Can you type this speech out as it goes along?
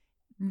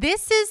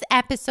This is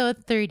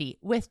episode 30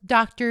 with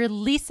Dr.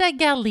 Lisa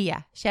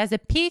Galea. She has a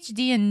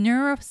PhD in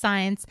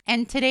neuroscience,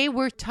 and today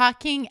we're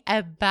talking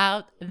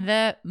about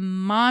the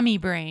mommy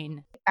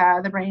brain.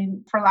 The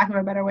brain, for lack of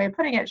a better way of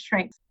putting it,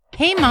 shrinks.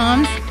 Hey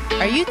moms,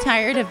 are you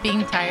tired of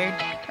being tired?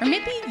 Or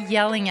maybe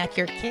yelling at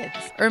your kids?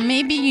 Or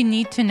maybe you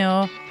need to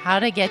know how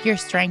to get your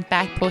strength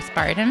back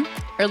postpartum?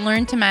 Or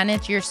learn to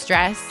manage your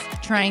stress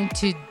trying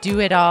to do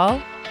it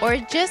all? Or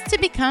just to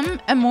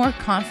become a more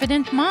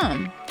confident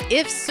mom?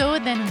 If so,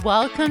 then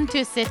welcome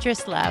to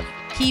Citrus Love,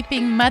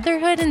 keeping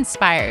motherhood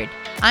inspired.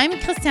 I'm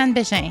Christiane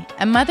Bégin,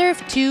 a mother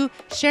of two,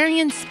 sharing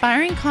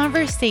inspiring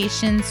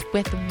conversations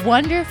with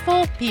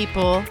wonderful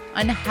people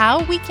on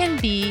how we can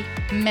be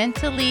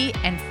mentally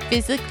and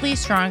physically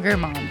stronger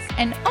moms,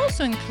 and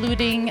also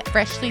including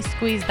freshly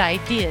squeezed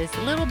ideas,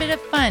 a little bit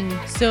of fun,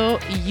 so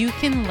you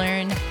can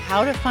learn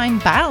how to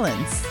find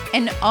balance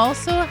and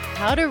also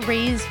how to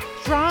raise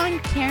strong,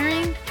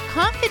 caring,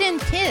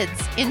 confident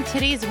kids in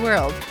today's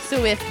world.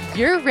 So if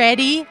you're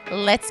ready,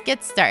 let's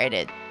get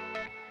started.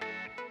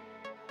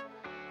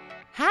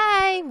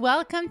 Hi,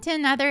 welcome to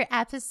another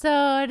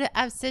episode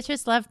of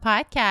Citrus Love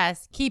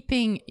Podcast,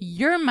 keeping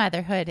your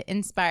motherhood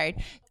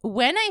inspired.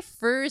 When I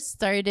first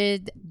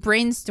started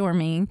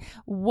brainstorming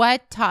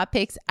what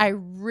topics I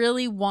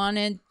really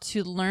wanted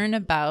to learn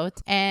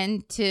about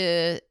and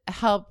to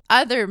help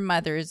other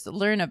mothers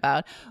learn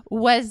about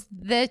was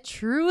the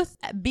truth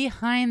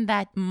behind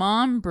that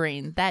mom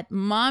brain, that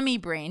mommy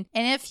brain.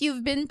 And if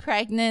you've been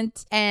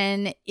pregnant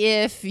and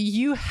if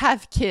you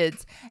have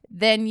kids,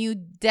 then you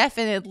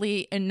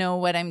definitely know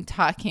what I'm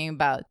talking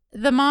about.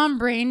 The mom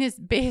brain is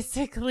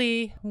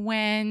basically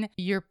when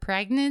you're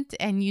pregnant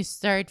and you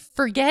start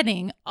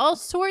forgetting all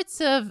sorts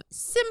of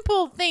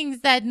simple things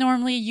that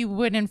normally you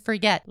wouldn't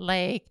forget,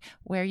 like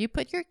where you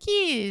put your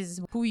keys,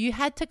 who you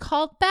had to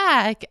call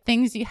back,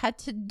 things you had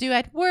to do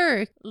at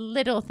work,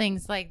 little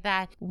things like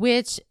that,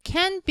 which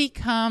can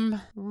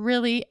become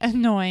really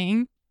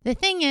annoying. The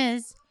thing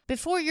is,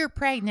 before you're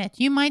pregnant,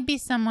 you might be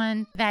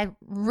someone that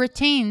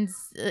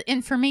retains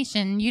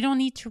information. You don't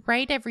need to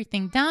write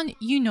everything down.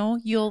 You know,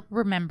 you'll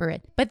remember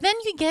it. But then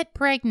you get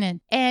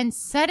pregnant and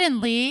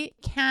suddenly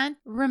can't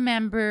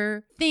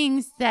remember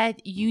things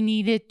that you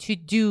needed to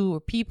do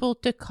or people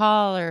to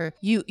call, or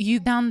you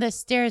down the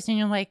stairs and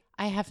you're like,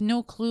 I have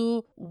no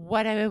clue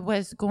what I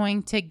was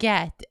going to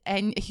get.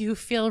 And you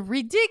feel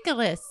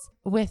ridiculous.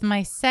 With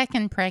my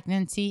second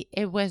pregnancy,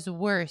 it was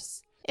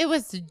worse. It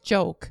was a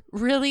joke.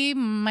 Really,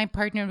 my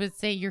partner would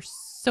say, you're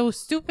so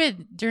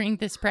stupid during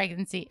this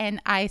pregnancy. And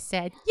I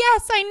said,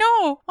 yes, I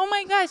know. Oh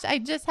my gosh, I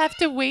just have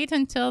to wait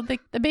until the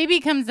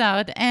baby comes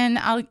out and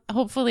I'll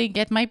hopefully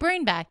get my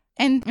brain back.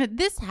 And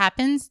this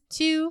happens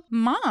to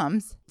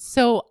moms.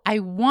 So I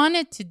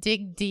wanted to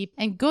dig deep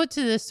and go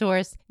to the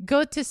source,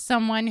 go to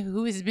someone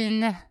who has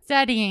been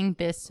studying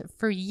this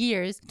for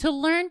years to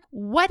learn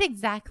what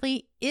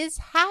exactly is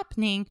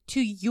happening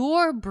to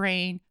your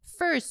brain.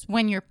 First,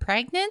 when you're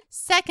pregnant.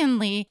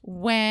 Secondly,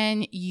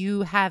 when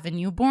you have a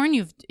newborn,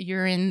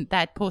 you're in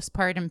that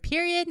postpartum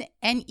period,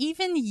 and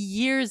even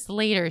years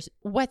later.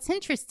 What's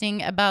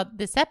interesting about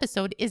this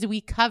episode is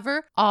we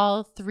cover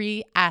all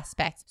three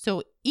aspects.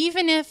 So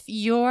even if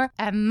you're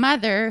a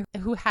mother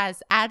who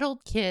has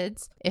adult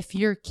kids, if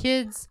your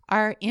kids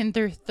are in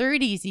their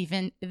 30s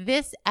even,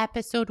 this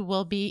episode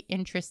will be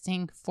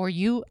interesting for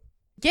you.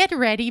 Get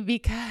ready,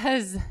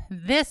 because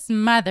this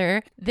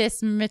mother,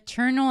 this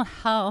maternal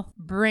health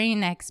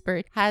brain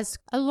expert, has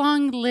a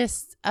long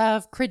list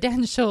of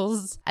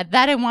credentials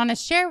that I want to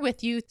share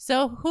with you.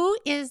 So who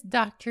is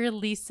Dr.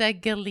 Lisa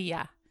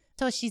Galea?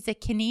 So she's a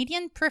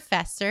Canadian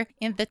professor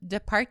in the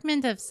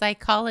Department of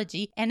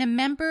Psychology and a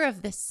member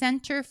of the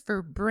Center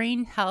for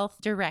Brain Health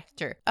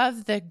Director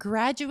of the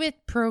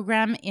Graduate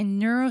Program in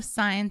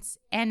Neuroscience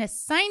and a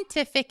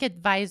scientific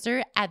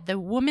advisor at the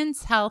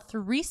Women's Health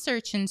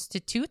Research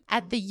Institute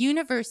at the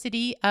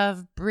University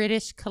of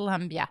British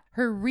Columbia.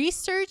 Her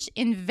research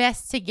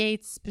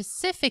investigates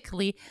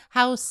specifically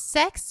how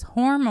sex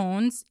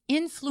hormones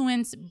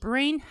influence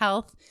brain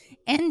health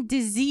and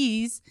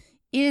disease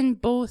in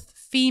both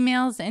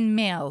females and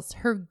males.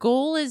 Her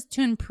goal is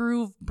to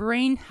improve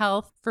brain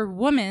health for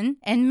women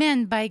and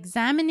men by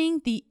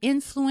examining the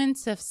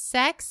influence of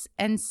sex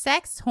and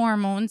sex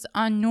hormones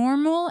on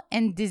normal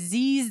and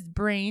diseased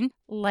brain,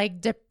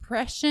 like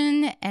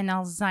depression and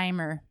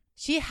Alzheimer's.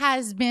 She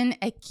has been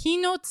a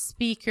keynote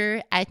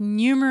speaker at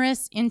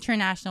numerous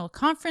international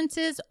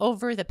conferences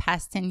over the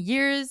past 10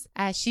 years.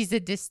 She's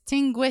a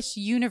distinguished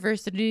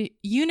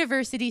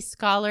university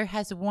scholar,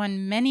 has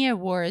won many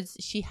awards.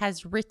 She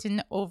has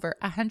written over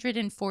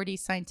 140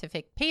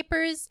 scientific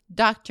papers.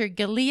 Dr.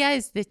 Galea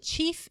is the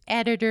chief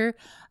editor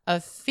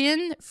of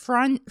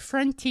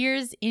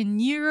Frontiers in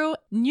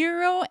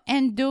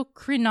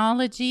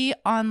Neuroendocrinology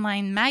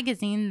online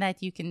magazine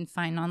that you can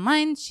find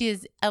online. She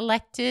is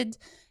elected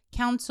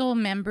council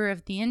member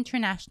of the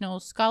International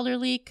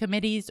Scholarly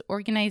Committee's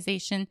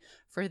Organization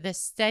for the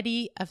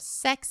Study of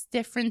Sex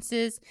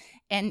Differences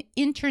and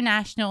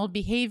International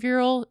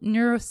Behavioral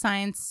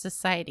Neuroscience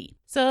Society.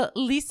 So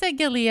Lisa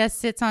Galea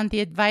sits on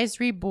the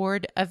advisory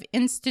board of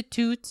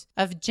Institute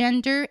of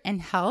Gender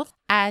and Health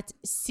at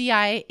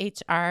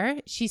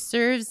CIHR. She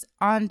serves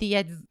on the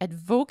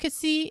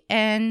advocacy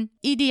and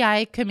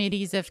EDI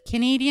committees of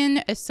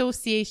Canadian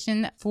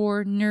Association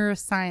for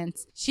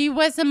Neuroscience. She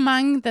was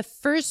among the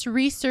first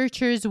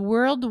researchers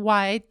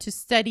worldwide to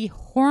study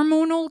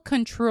hormonal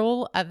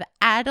control of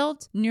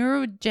adult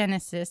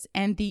neurogenesis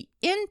and the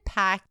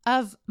impact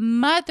of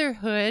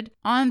motherhood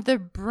on the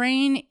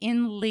brain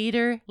in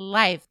later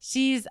life.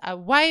 She's a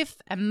wife,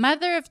 a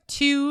mother of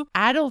 2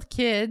 adult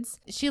kids.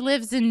 She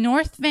lives in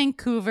North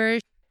Vancouver.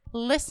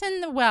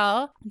 Listen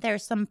well.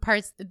 There's some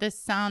parts the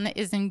sound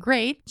isn't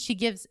great. She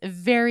gives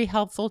very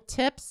helpful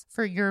tips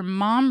for your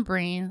mom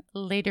brain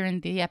later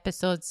in the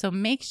episode, so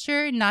make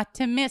sure not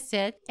to miss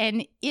it.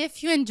 And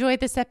if you enjoy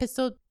this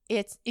episode,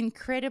 it's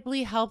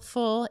incredibly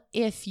helpful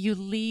if you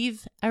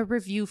leave a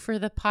review for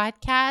the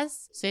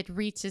podcast so it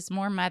reaches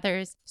more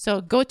mothers.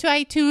 So go to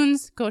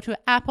iTunes, go to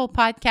Apple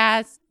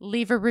Podcasts,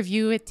 leave a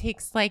review. It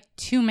takes like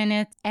 2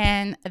 minutes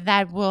and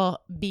that will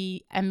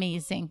be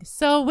amazing.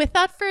 So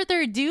without further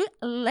ado,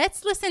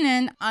 let's listen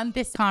in on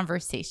this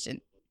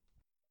conversation.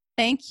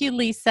 Thank you,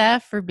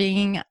 Lisa, for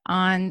being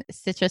on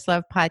Citrus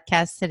Love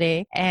Podcast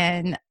today.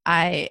 And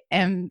I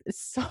am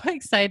so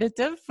excited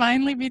to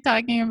finally be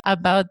talking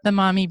about the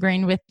mommy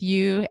brain with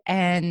you.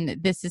 And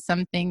this is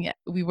something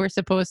we were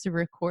supposed to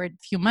record a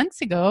few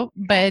months ago,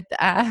 but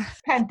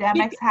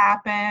pandemics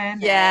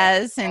happened.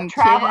 Yes, and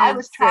I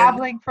was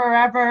traveling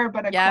forever,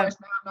 but of course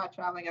now I'm not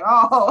traveling at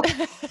all.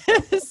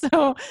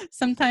 So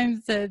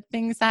sometimes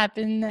things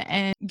happen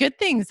and good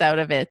things out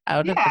of it,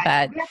 of the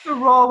bad. You have to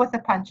roll with the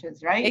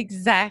punches, right?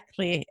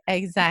 Exactly.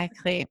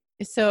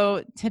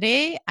 So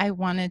today I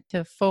wanted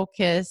to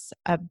focus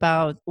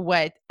about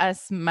what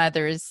us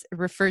mothers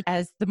refer to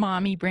as the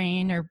mommy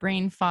brain or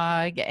brain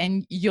fog,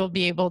 and you'll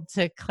be able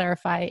to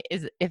clarify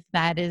if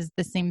that is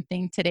the same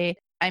thing today.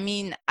 I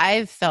mean,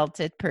 I've felt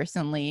it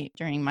personally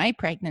during my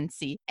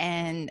pregnancy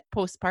and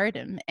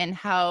postpartum, and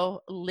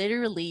how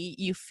literally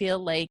you feel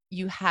like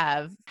you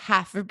have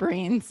half a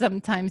brain.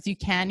 Sometimes you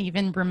can't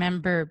even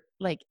remember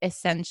like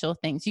essential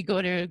things. You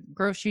go to a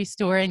grocery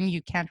store and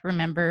you can't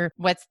remember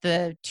what's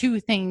the 2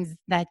 things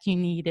that you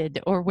needed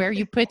or where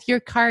you put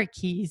your car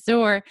keys.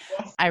 Or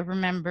I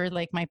remember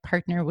like my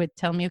partner would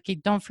tell me, okay,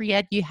 don't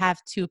forget you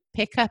have to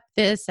pick up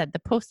this at the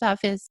post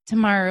office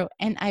tomorrow.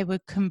 And I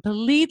would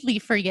completely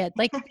forget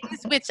like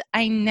things which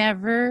I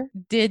never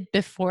did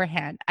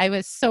beforehand. I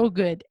was so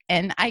good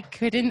and I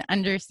couldn't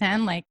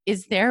understand, like,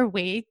 is there a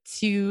way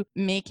to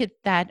make it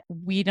that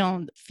we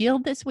don't feel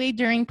this way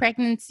during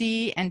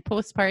pregnancy and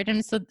postpartum?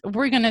 So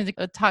we're going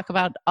to talk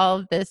about all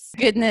of this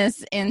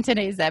goodness in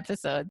today's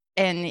episode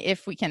and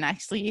if we can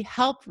actually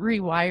help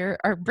rewire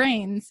our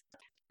brains.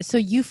 So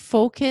you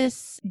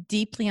focus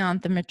deeply on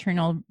the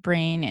maternal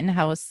brain and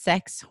how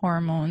sex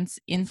hormones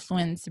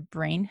influence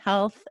brain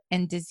health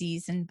and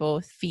disease in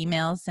both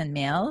females and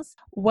males.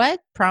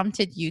 What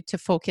prompted you to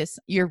focus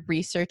your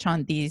research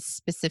on these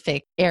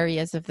specific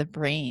areas of the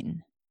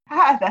brain?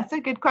 That's a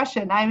good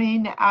question. I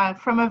mean,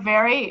 from a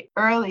very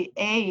early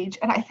age,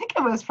 and I think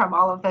it was from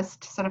all of this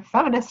sort of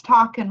feminist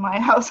talk in my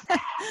house.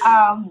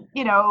 I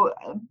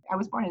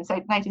was born in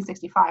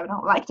 1965. I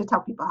don't like to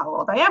tell people how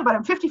old I am, but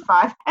I'm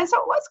 55. And so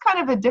it was kind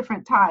of a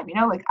different time,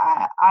 like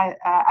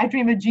I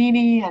Dream of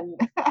Jeannie and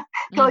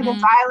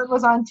Gilligan's Island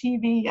was on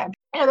TV. And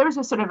there was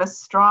a sort of a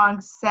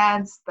strong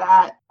sense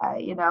that,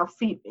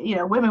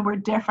 women were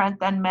different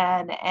than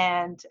men,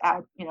 and,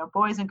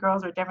 boys and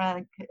girls were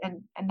different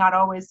and not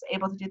always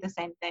able to do the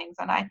same things.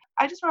 And I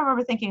just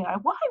remember thinking,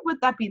 why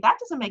would that be? That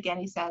doesn't make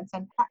any sense.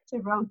 And I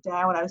actually wrote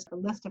down a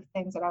list of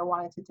things that I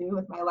wanted to do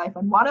with my life.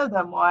 And one of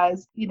them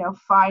was,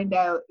 find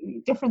out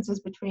differences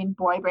between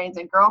boy brains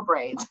and girl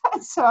brains.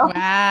 So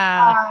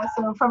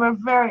from a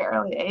very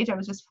early age, I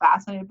was just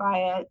fascinated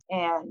by it.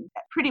 And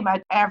pretty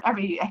much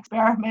every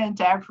experiment,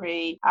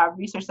 every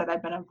research that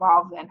I've been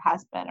involved in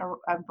has been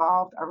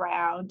involved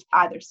around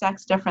either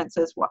sex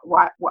differences,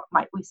 what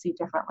might we see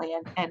differently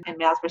in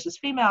males versus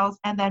females,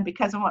 and then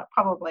because of what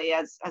probably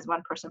as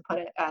one person put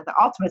it, the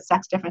ultimate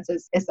sex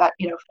differences is that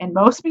in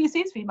most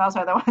species females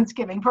are the ones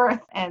giving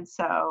birth, and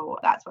so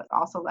that's what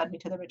also led me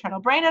to the maternal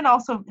brain, and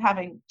also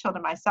having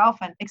children myself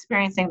and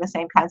experiencing the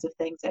same kinds of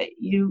things that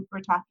you were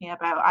talking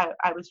about.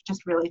 I was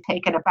just really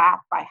taken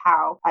aback by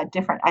how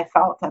different I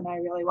felt, and I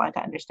really wanted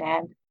to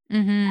understand.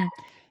 Mm-hmm.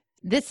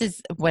 This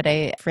is what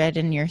I read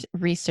in your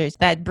research,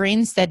 that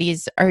brain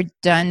studies are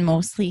done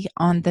mostly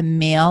on the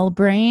male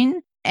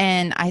brain.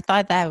 And I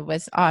thought that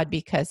was odd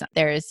because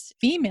there's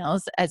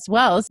females as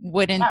well.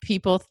 Wouldn't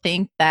people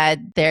think that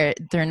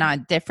they're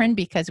not different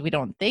because we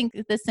don't think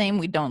the same,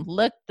 we don't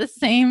look the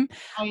same?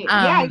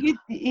 Yeah,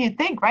 you'd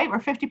think, right? We're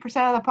 50%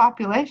 of the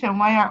population.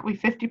 Why aren't we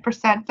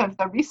 50% of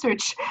the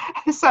research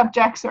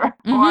subjects or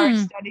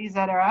studies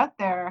that are out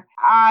there?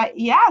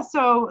 Yeah,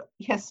 so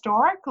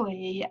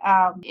historically,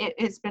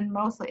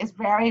 it's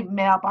very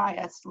male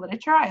biased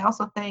literature. I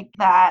also think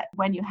that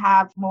when you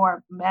have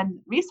more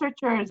men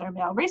researchers or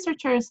male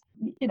researchers,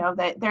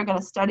 they're going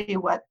to study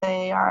what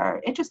they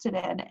are interested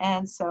in.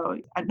 And so,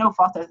 no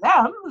fault of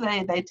them,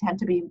 they tend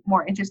to be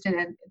more interested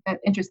in that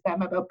interest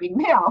them about being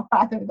male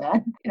rather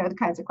than, the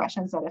kinds of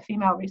questions that a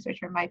female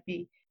researcher might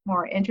be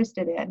more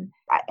interested in.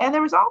 And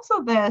there was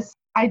also this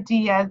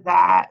idea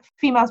that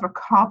females were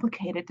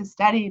complicated to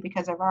study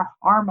because of our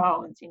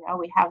hormones.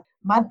 We have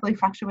monthly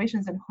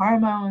fluctuations in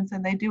hormones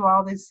and they do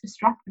all these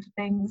destructive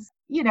things.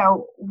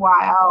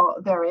 While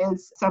there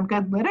is some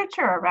good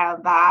literature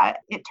around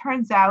that, it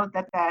turns out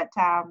that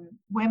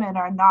women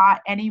are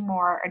not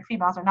anymore, and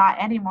females are not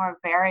any more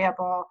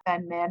variable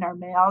than men or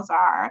males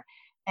are.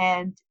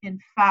 And in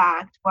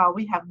fact, while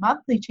we have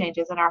monthly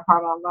changes in our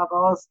hormone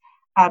levels,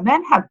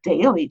 men have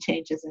daily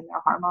changes in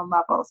their hormone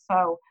levels.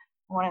 So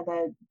one of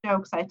the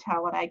jokes I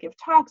tell when I give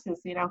talks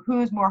is,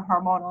 who's more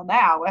hormonal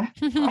now?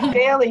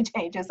 Daily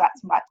changes,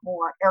 that's much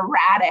more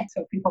erratic.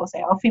 So people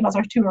say, oh, females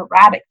are too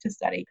erratic to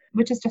study,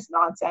 which is just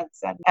nonsense.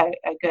 And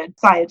a good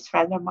science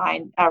friend of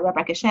mine,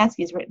 Rebecca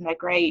Shansky, has written a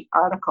great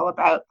article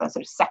about the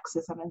sort of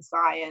sexism in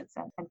science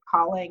and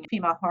calling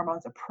female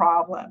hormones a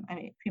problem. I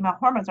mean, female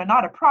hormones are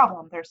not a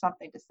problem. They're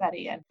something to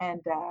study.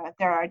 And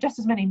there are just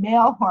as many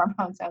male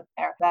hormones out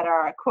there that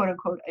are, quote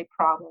unquote, a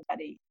problem to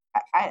study.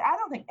 I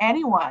don't think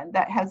anyone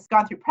that has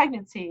gone through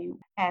pregnancy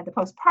and the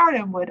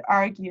postpartum would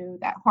argue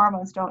that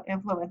hormones don't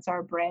influence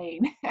our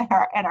brain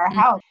and our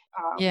health.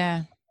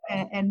 Yeah.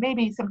 And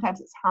maybe sometimes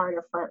it's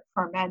harder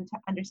for men to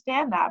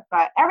understand that,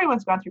 but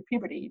everyone's gone through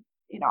puberty.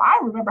 I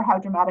remember how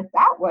dramatic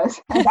that was.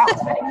 And that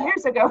was many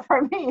years ago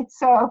for me.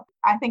 So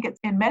I think it's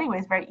in many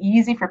ways very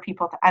easy for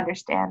people to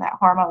understand that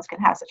hormones can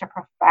have such a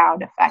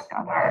profound effect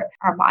on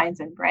our minds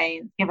and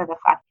brains, given the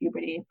fact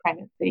puberty,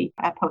 pregnancy,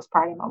 and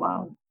postpartum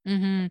alone.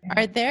 Mm-hmm.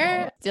 Are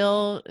there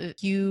still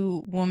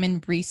few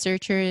women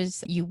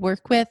researchers you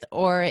work with,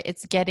 or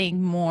it's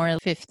getting more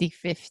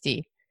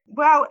 50-50?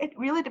 Well, it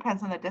really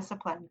depends on the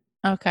discipline.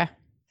 Okay.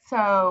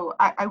 So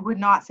I would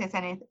not say it's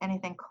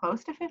anything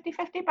close to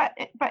 50-50,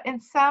 but in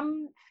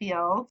some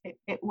fields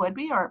it would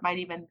be, or it might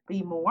even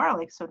be more,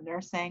 like so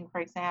nursing,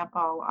 for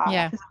example,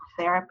 physical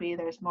therapy,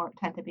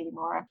 tend to be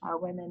more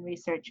women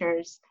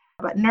researchers.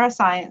 But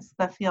neuroscience,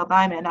 the field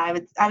I'm in, I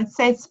would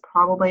say it's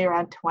probably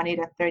around 20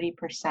 to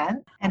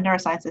 30%. And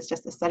neuroscience is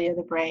just the study of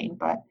the brain.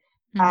 But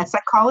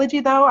psychology,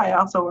 though, I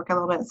also work a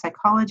little bit in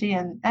psychology,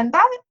 and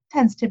that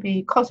tends to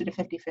be closer to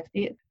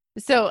 50-50.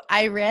 So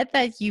I read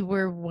that you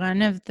were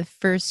one of the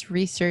first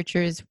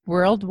researchers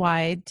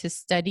worldwide to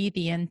study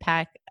the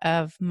impact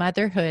of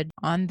motherhood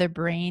on the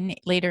brain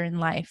later in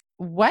life.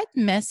 What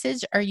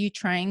message are you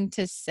trying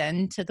to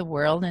send to the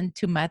world and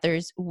to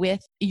mothers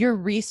with your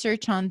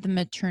research on the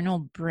maternal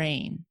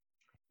brain?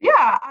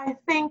 Yeah, I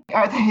think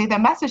the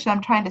message that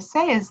I'm trying to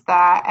say is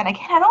that, and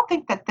again, I don't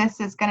think that this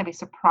is going to be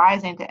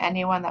surprising to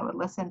anyone that would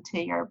listen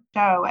to your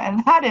show,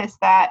 and that is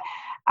that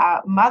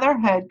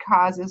motherhood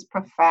causes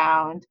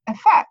profound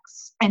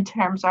effects in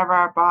terms of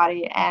our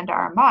body and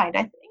our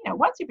mind.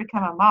 Once you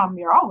become a mom,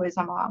 you're always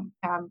a mom.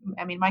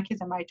 I mean, my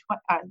kids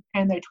are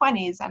in their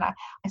 20s, and I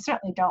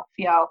certainly don't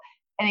feel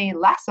any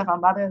less of a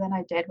mother than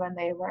I did when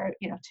they were,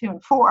 2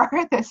 and 4.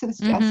 This is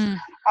just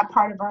a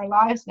part of our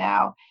lives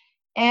now.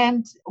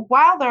 And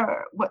while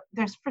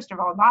there's, first of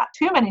all, not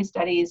too many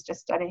studies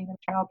just studying the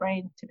maternal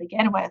brain to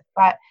begin with,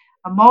 but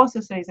most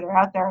of the studies that are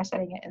out there are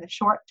studying it in the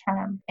short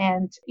term.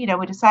 And,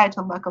 we decided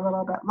to look a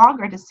little bit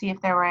longer to see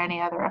if there were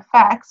any other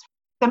effects.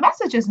 The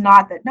message is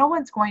not that no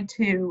one's going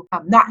to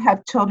not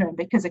have children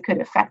because it could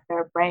affect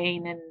their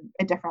brain in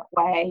a different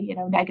way,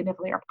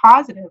 negatively or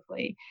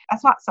positively.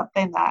 That's not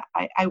something that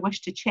I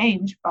wish to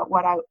change. But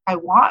what I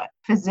want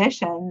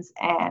physicians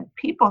and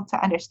people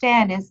to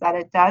understand is that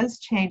it does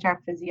change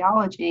our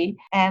physiology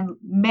and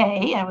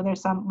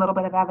there's some little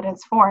bit of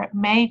evidence for it,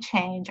 may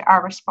change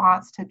our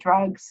response to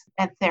drugs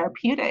and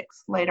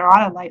therapeutics later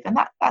on in life. And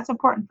that's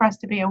important for us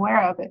to be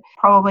aware of. It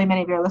probably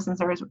many of your listeners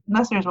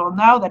will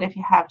know that if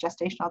you have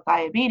gestational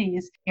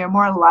diabetes, you're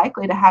more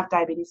likely to have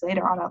diabetes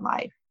later on in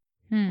life.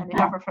 And if you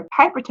suffer from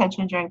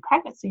hypertension during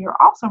pregnancy,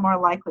 you're also more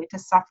likely to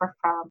suffer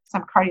from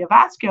some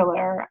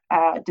cardiovascular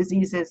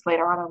diseases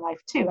later on in life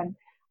too. And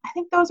I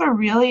think those are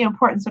really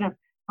important sort of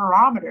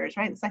barometers,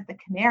 right? It's like the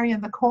canary in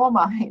the coal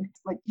mine.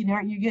 It's like,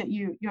 you're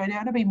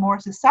going to be more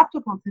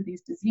susceptible to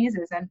these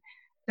diseases. And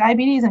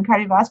Diabetes and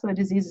cardiovascular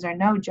diseases are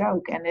no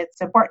joke, and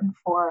it's important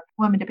for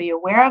women to be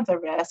aware of the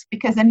risk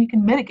because then you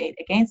can mitigate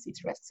against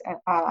these risks.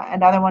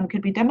 Another one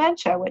could be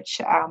dementia,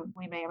 which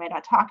we may or may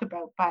not talk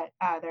about, but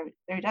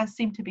there does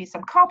seem to be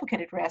some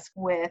complicated risk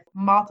with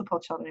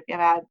multiple children. If you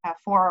have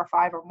 4 or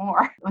 5 or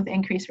more, with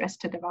increased risk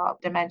to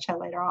develop dementia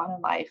later on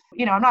in life.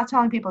 I'm not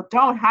telling people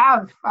don't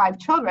have 5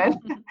 children.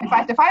 In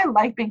fact, if I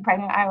liked being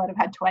pregnant, I would have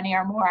had 20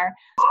 or more.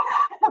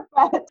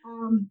 But,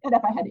 and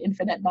if I had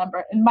infinite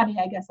number and money,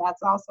 I guess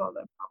that's also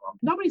the problem.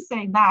 Nobody's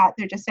saying that.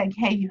 They're just saying,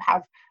 hey, you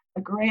have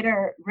a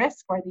greater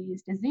risk for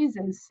these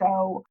diseases.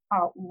 So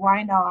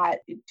why not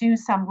do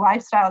some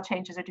lifestyle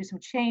changes or do some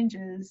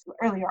changes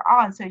earlier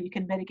on so you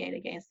can mitigate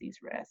against these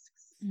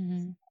risks?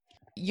 Mm-hmm.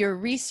 Your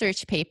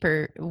research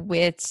paper,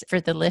 which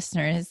for the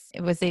listeners,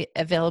 it was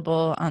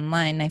available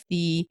online.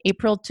 The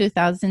April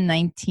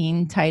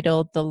 2019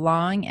 titled The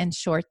Long and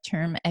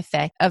Short-Term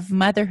Effect of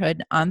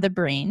Motherhood on the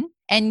Brain.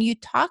 And you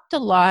talked a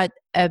lot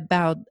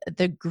about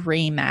the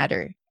gray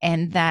matter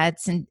and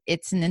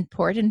it's an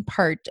important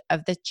part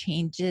of the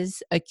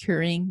changes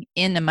occurring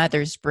in a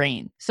mother's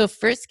brain. So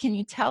first, can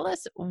you tell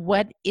us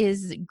what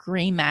is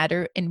gray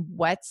matter and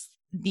what's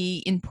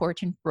the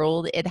important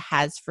role it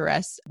has for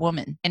us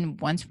women and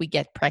once we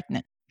get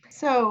pregnant?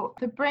 So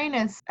the brain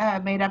is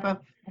made up of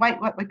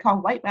what we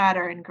call white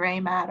matter and gray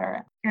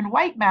matter. And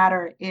white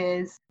matter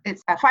it's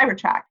a fiber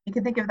track. You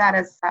can think of that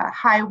as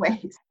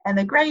highways. And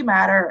the gray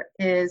matter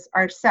is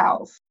our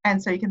cells.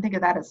 And so you can think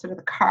of that as sort of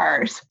the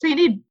cars. So you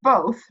need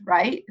both,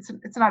 right?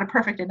 It's not a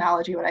perfect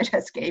analogy what I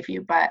just gave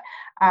you, but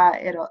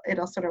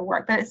it'll sort of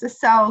work. But it's the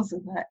cells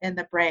in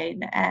the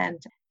brain.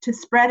 And to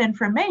spread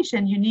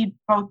information, you need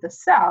both the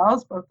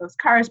cells, both those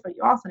cars, but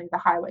you also need the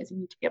highways. You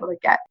need to be able to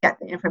get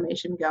the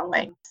information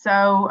going.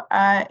 So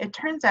it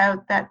turns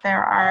out that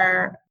there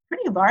are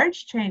pretty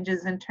large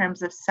changes in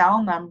terms of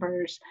cell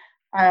numbers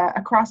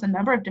across a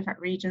number of different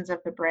regions of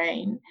the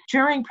brain.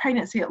 During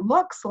pregnancy, it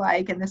looks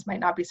like, and this might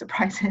not be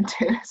surprising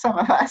to some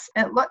of us,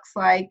 it looks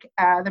like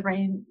the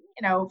brain,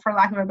 for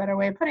lack of a better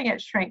way of putting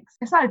it, shrinks.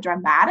 It's not a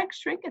dramatic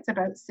shrink. It's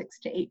about 6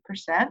 to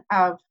 8%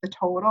 of the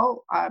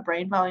total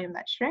brain volume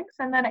that shrinks.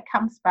 And then it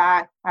comes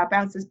back,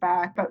 bounces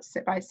back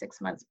by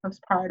 6 months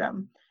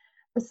postpartum.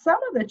 But some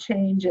of the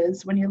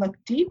changes, when you look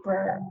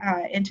deeper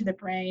into the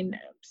brain,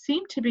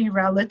 seem to be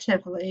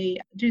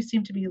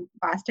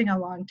lasting a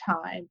long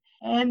time.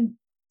 And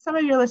some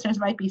of your listeners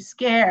might be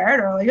scared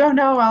or like, oh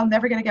no, I'm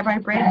never going to get my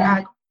brain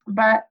back.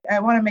 But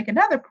I want to make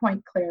another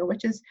point clear,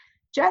 which is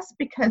just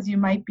because you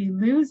might be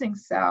losing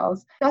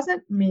cells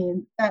doesn't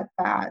mean that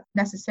that's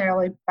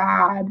necessarily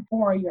bad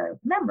for your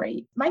memory.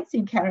 It might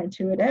seem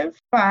counterintuitive,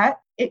 but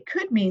it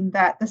could mean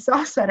that the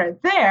cells that are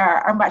there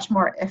are much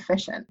more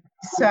efficient.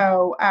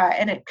 So,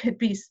 and it could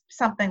be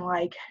something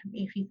like,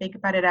 if you think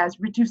about it as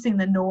reducing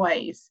the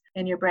noise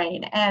in your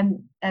brain. And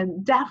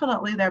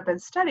definitely there have been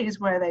studies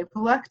where they've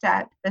looked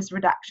at this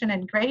reduction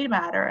in gray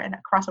matter and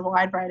across a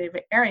wide variety of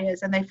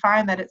areas, and they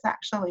find that it's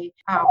actually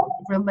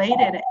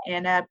related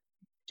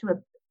to a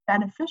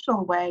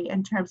beneficial way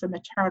in terms of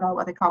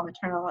what they call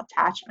maternal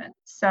attachment.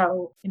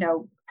 So,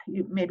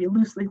 you maybe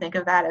loosely think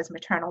of that as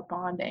maternal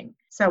bonding.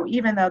 So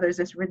even though there's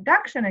this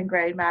reduction in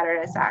gray matter,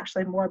 it's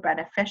actually more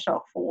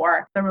beneficial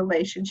for the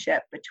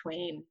relationship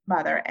between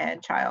mother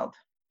and child.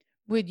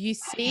 Would you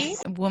say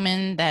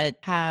women that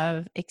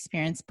have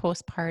experienced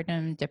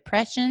postpartum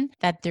depression,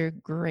 that their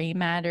gray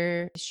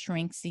matter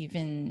shrinks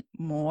even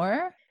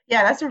more?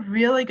 Yeah, that's a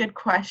really good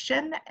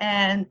question.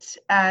 And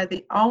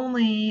the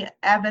only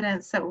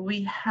evidence that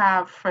we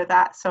have for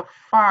that so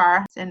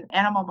far is in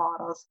animal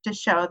models to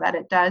show that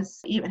it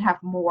does even have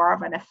more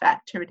of an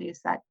effect to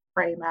reduce that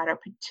gray matter,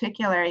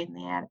 particularly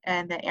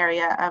in the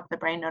area of the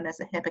brain known as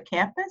the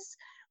hippocampus,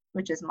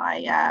 which is my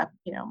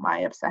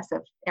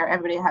obsessive area.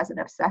 Everybody has an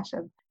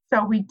obsession.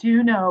 So we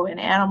do know in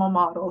animal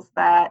models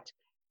that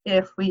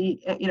if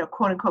we,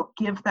 quote unquote,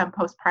 give them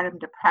postpartum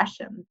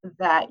depression,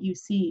 that you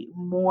see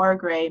more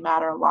gray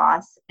matter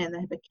loss in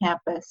the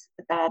hippocampus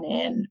than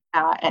in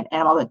an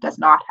animal that does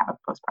not have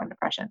postpartum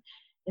depression.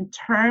 In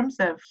terms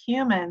of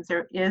humans,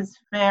 there is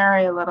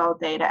very little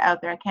data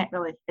out there. I can't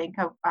really think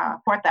of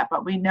support that,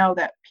 but we know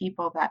that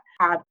people that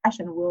have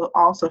depression will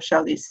also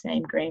show these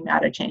same gray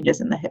matter changes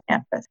in the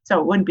hippocampus.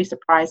 So it wouldn't be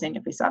surprising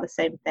if we saw the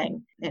same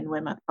thing in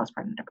women with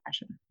postpartum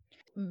depression.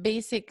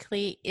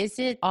 Basically, is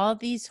it all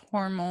these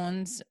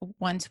hormones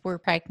once we're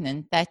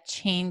pregnant that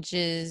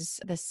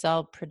changes the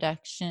cell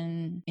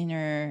production in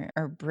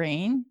our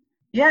brain?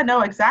 Yeah,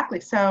 no, exactly.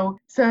 So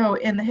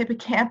in the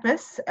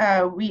hippocampus,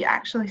 we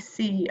actually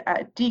see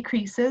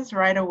decreases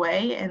right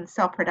away in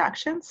cell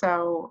production.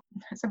 So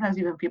sometimes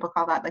even people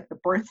call that like the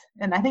birth.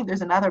 And I think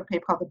there's another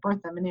paper called The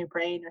Birth of a New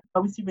Brain.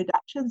 But we see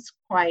reductions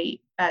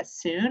quite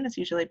soon. It's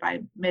usually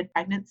by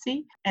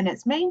mid-pregnancy. And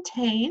it's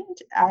maintained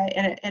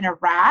in a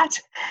rat.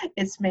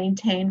 It's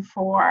maintained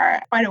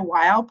for quite a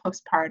while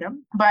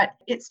postpartum. But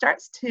it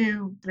starts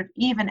to sort of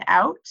even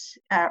out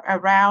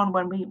around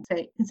when we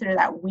consider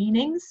that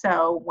weaning.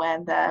 So when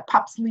when the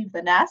pups leave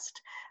the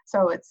nest.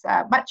 So it's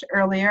much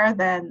earlier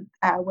than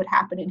would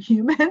happen in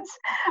humans.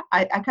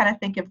 I kind of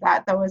think of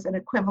that, though, as an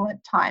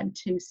equivalent time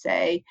to,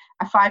 say,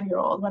 a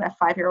 5-year-old. When a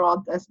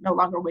 5-year-old no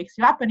longer wakes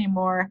you up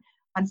anymore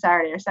on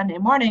Saturday or Sunday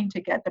morning to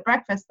get the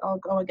breakfast, they'll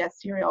go and get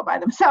cereal by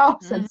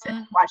themselves and sit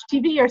and watch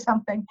TV or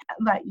something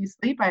and let you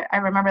sleep. I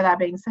remember that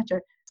being such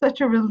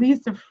a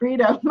release of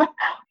freedom.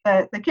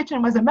 The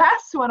kitchen was a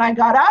mess when I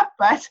got up,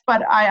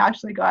 but I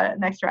actually got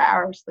an extra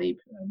hour of sleep.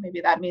 Maybe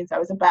that means I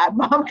was a bad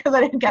mom because I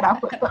didn't get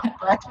up with them.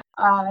 But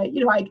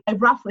I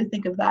roughly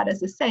think of that as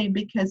the same,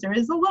 because there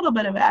is a little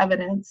bit of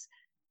evidence.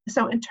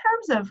 So in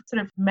terms of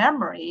sort of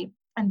memory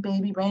and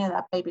baby brain and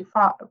that baby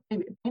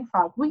brain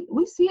fog,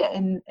 we see it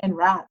in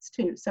rats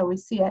too. So we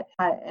see it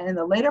in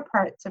the later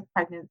parts of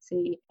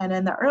pregnancy and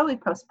in the early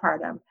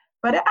postpartum.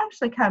 But it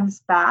actually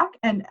comes back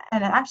and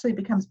it actually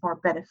becomes more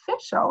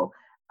beneficial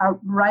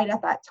right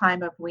at that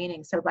time of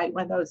weaning. So right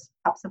when those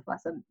pups have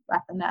left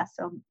the nest.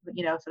 So,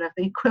 sort of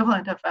the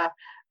equivalent of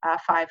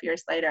 5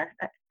 years later.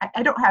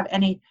 I don't have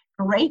any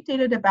great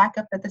data to back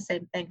up that the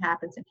same thing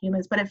happens in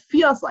humans, but it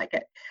feels like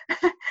it.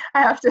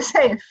 I have to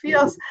say, it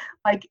feels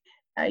like,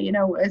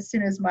 as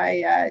soon as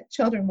my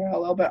children were a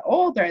little bit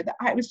older,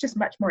 I was just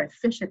much more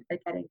efficient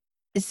at getting.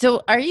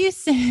 So are you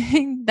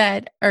saying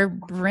that our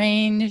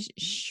brain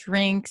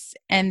shrinks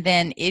and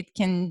then it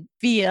can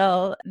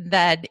feel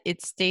that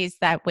it stays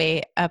that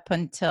way up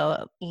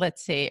until,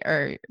 let's say,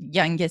 our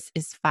youngest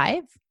is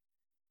 5?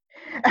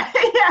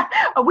 Yeah,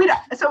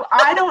 so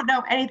I don't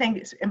know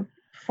anything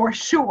for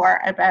sure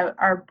about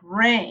our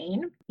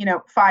brain,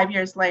 5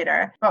 years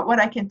later. But what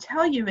I can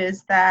tell you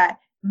is that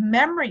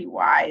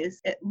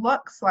memory-wise, it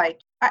looks like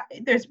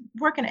there's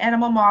work in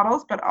animal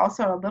models, but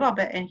also a little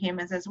bit in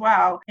humans as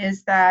well,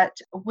 is that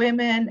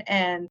women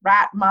and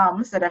rat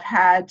moms that have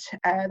had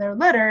their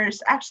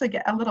litters actually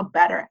get a little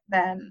better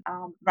than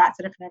rats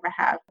that have never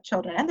had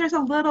children. And there's a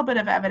little bit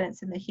of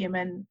evidence in the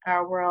human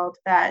world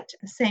that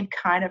the same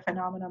kind of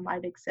phenomenon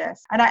might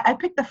exist. And I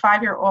picked the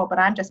 5-year-old, but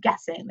I'm just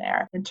guessing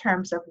there in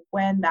terms of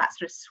when that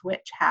sort of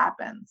switch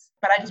happens.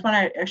 But I just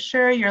want to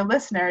assure your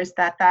listeners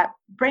that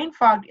brain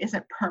fog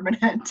isn't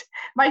permanent.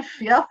 Might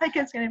feel like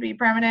it's going to be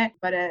permanent,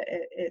 but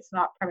it's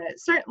not permanent.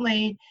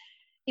 Certainly,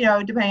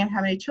 depending on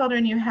how many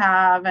children you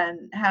have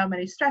and how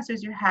many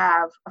stressors you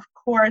have, of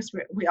course,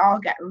 we all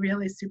get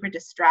really super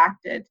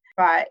distracted.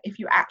 But if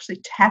you actually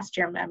test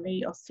your memory,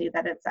 you'll see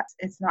that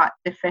it's not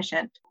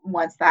deficient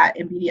once that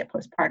immediate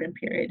postpartum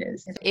period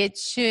is. It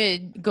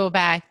should go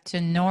back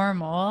to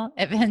normal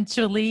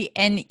eventually,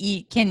 and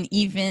it can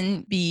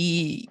even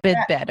be a bit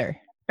better.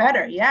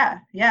 Better, yeah.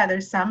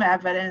 There's some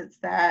evidence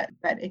that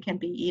it can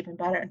be even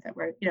better. That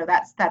we're,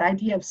 that's that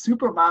idea of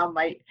super mom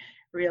might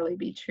really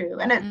be true.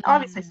 And it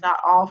obviously it's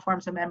not all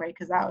forms of memory,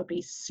 because that would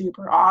be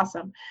super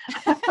awesome.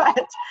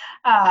 But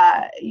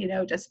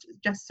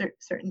just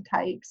certain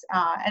types.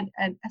 And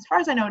as far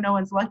as I know, no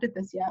one's looked at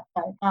this yet.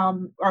 But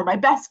or my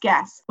best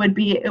guess would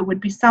be it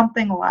would be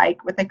something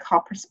like what they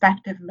call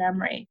prospective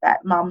memory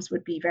that moms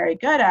would be very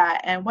good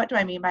at. And what do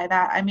I mean by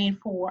that? I mean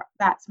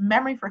that's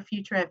memory for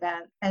future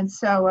events. And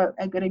so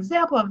a good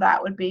example of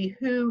that would be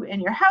who in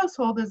your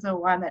household is the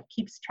one that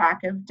keeps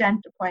track of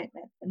dentist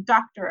appointments and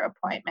doctor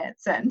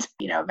appointments and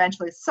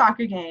eventually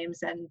soccer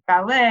games and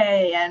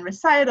ballet and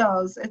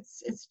recitals.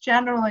 It's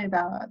generally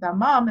the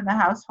mom in the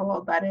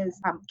household that is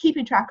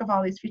keeping track of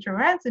all these future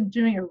events and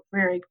doing a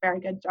very, very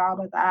good job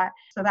of that.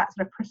 So that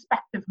sort of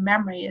prospective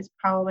memory is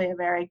probably a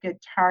very good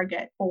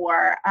target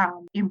for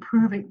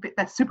improving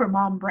the super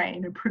mom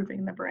brain,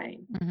 improving the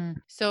brain. Mm-hmm.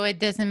 So it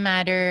doesn't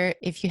matter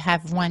if you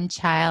have 1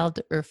 child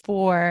or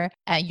 4,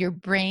 your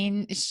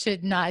brain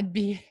should not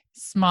be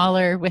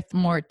smaller with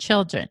more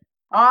children.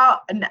 Oh,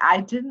 and I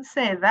didn't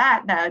say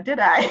that now, did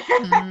I?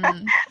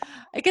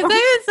 Because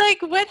I was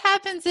like, what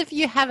happens if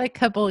you have a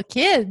couple of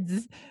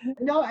kids?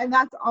 No, and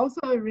that's also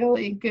a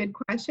really good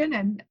question.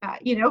 And,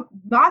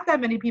 not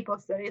that many people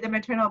study the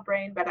maternal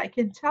brain, but I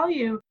can tell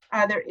you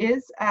there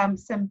is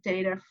some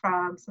data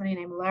from somebody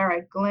named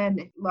Lara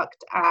Glynn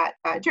looked at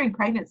during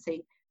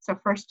pregnancy. So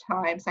first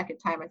time, second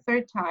time, or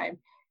third time.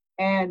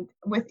 And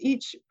with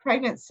each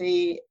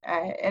pregnancy,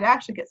 it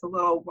actually gets a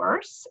little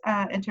worse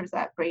in terms of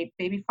that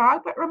baby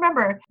fog. But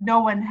remember,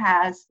 no one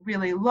has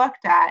really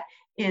looked at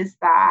is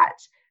that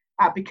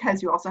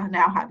because you also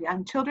now have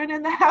young children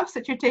in the house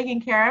that you're taking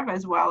care of,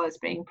 as well as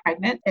being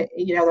pregnant.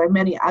 There are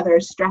many other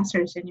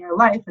stressors in your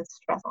life, and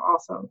stress will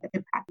also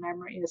impact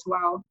memory as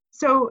well.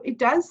 So it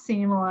does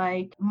seem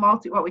like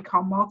what we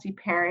call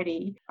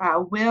multi-parity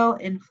will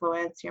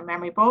influence your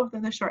memory, both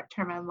in the short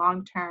term and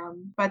long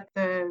term. But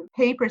the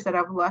papers that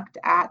I've looked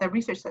at, the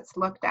research that's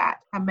looked at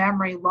a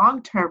memory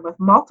long term with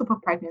multiple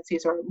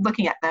pregnancies, or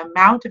looking at the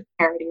amount of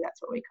parity,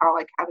 that's what we call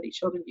like how many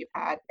children you've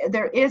had,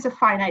 there is a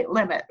finite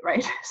limit,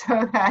 right?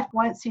 So that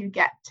once you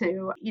get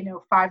to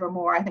 5 or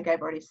more, I think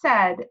I've already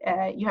said,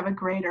 you have a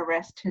greater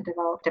risk to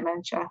develop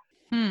dementia.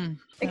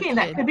 Again,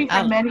 that could be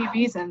for many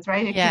reasons,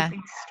 right? It could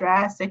be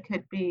stress, it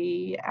could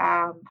be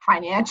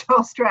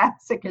financial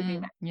stress, it could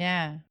be.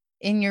 Yeah.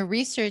 In your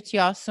research,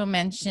 you also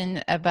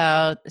mentioned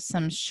about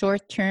some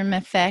short-term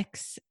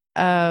effects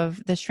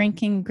of the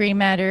shrinking gray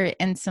matter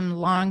and some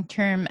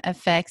long-term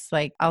effects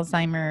like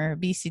Alzheimer,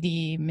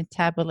 obesity,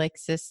 metabolic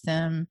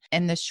system,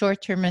 and the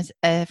short-term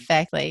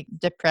effect like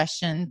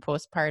depression,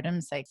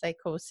 postpartum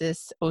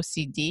psychosis,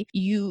 OCD.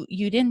 You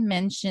didn't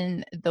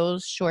mention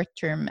those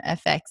short-term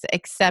effects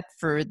except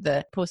for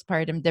the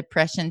postpartum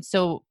depression.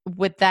 So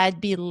would that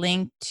be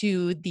linked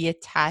to the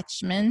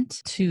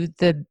attachment to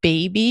the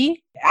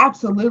baby?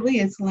 Absolutely,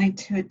 it's linked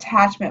to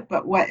attachment,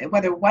 but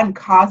whether one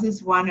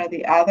causes one or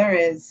the other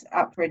is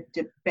up for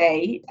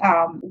debate.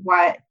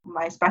 What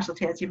my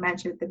specialty, as you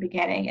mentioned at the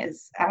beginning,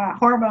 is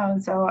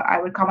hormones. So I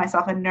would call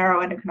myself a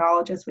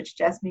neuroendocrinologist, which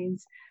just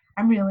means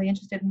I'm really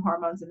interested in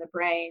hormones in the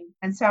brain.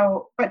 And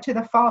so, but to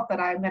the fault that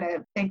I'm going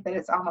to think that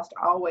it's almost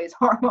always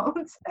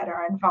hormones that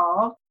are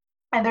involved.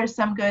 And there's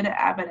some good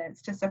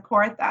evidence to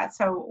support that.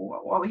 So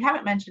what we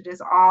haven't mentioned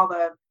is all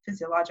the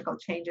physiological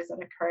changes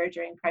that occur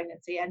during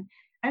pregnancy. And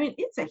I mean,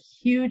 it's a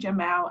huge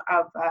amount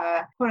of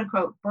quote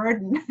unquote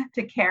burden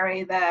to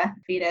carry the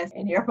fetus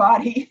in your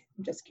body.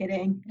 I'm just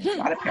kidding. It's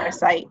not a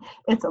parasite.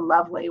 It's a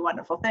lovely,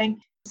 wonderful thing.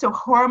 So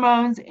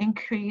hormones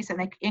increase, and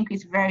they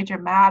increase very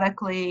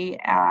dramatically.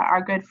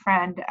 Our good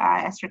friend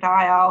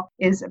estradiol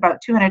is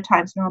about 200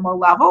 times normal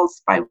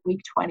levels by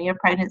week 20 of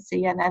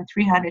pregnancy, and then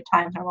 300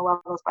 times normal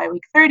levels by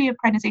week 30 of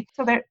pregnancy.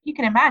 So there, you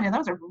can imagine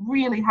those are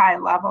really high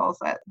levels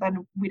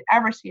than we'd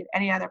ever see at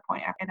any other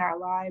point in our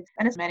lives.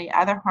 And as many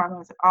other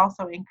hormones that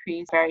also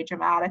increase very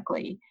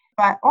dramatically.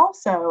 But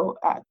also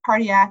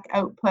cardiac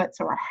output,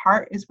 so our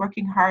heart is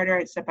working harder.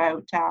 It's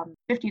about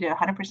 50 to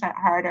 100%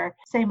 harder.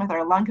 Same with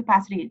our lung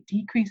capacity, it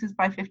decreases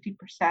by 50%.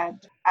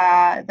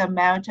 The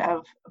amount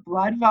of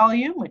blood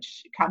volume,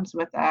 which comes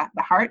with the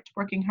heart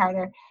working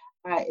harder,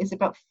 is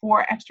about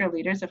 4 extra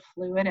liters of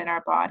fluid in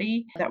our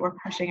body that we're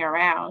pushing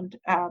around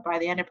by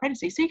the end of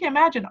pregnancy. So you can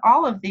imagine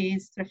all of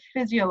these sort of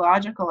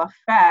physiological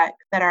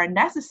effects that are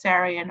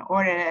necessary in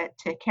order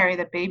to carry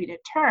the baby to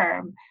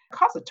term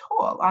cause a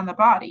toll on the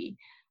body.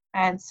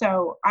 And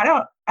so I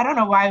don't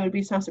know why it would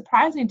be so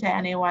surprising to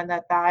anyone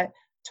that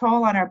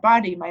toll on our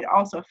body might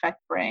also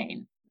affect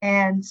brain.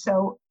 And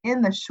so in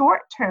the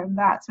short term,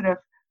 that sort of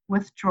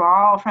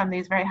withdrawal from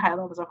these very high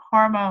levels of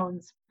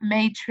hormones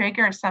may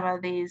trigger some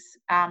of these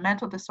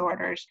mental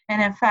disorders.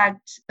 And in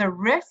fact, the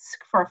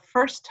risk for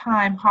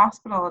first-time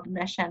hospital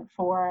admission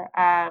for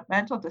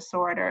mental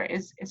disorder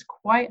is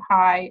quite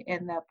high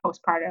in the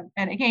postpartum.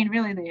 And again,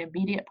 really the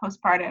immediate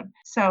postpartum.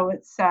 So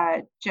it's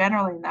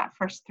generally in that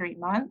first 3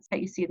 months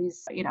that you see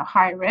these,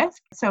 high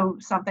risk. So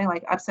something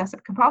like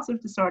obsessive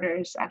compulsive disorder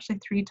is actually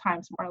 3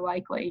 times more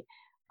likely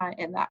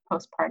in that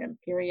postpartum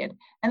period.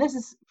 And this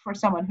is for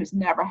someone who's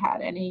never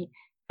had any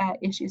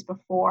issues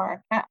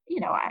before.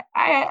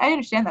 I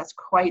understand that's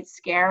quite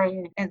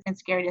scary and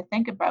scary to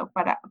think about,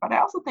 but I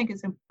also think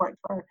it's important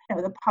for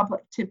the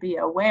public to be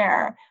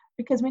aware,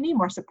 because we need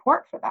more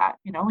support for that.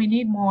 We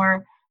need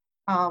more.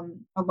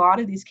 A lot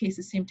of these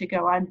cases seem to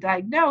go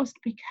undiagnosed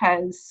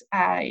because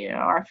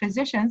our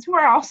physicians, who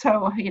are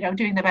also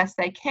doing the best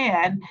they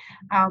can,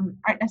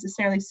 aren't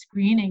necessarily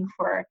screening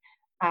for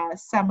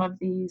some of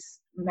these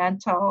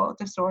mental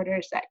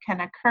disorders that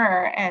can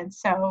occur. And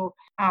so,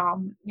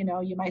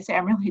 you might say,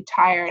 I'm really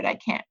tired. I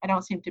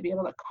don't seem to be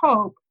able to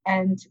cope.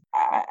 And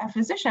a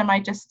physician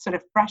might just sort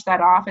of brush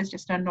that off as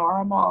just a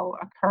normal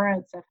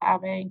occurrence of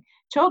having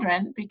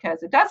children,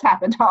 because it does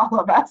happen to all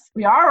of us.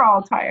 We are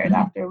all tired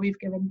after we've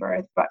given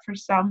birth, but for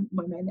some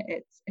women,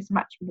 it's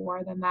much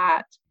more than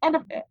that. And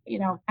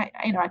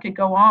I could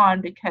go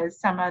on, because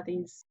some of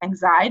these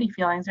anxiety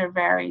feelings are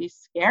very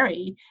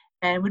scary,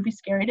 and it would be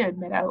scary to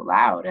admit out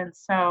loud. And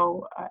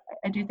so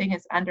I do think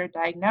it's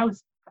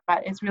underdiagnosed,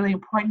 but it's really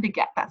important to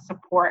get that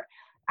support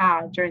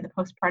during the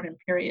postpartum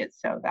period,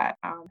 so that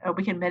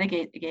we can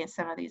mitigate against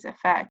some of these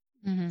effects.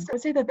 Mm-hmm. So I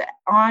would say that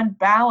on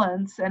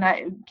balance, and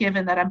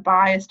given that I'm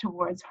biased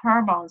towards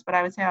hormones, but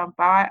I would say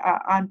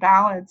on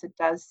balance, it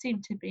does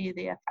seem to be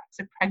the effects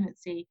of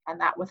pregnancy and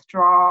that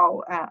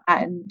withdrawal,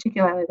 and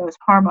particularly those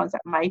hormones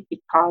that might be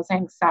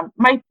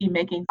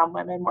making some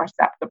women more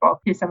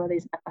susceptible to some of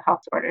these mental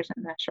health disorders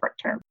in the short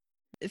term.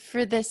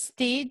 For the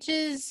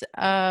stages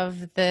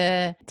of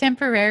the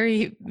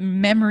temporary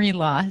memory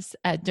loss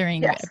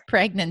during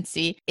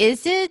pregnancy,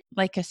 is it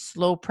like a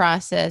slow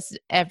process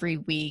every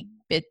week,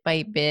 bit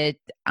by bit?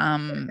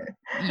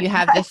 You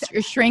have this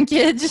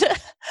shrinkage.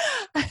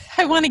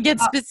 I want to get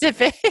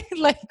specific.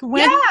 Like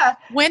when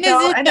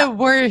is it the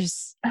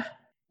worst?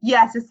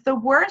 Yes, it's the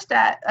worst.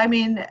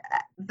 The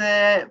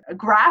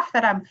graph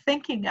that I'm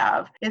thinking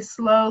of is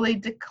slowly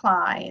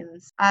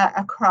declines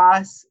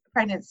across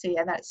pregnancy,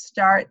 and that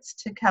starts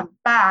to come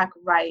back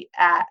right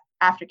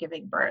after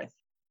giving birth.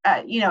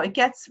 it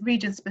gets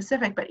region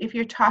specific, but if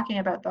you're talking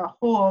about the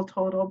whole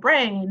total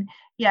brain,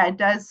 yeah, it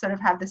does sort of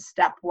have this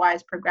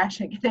stepwise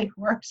progression, getting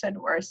worse and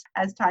worse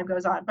as time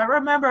goes on. But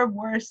remember,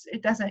 worse,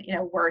 it doesn't,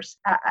 worse,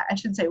 I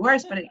shouldn't say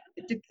worse, but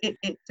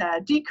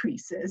it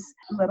decreases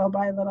little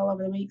by little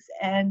over the weeks.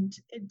 And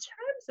in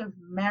terms of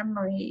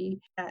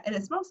memory, and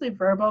it's mostly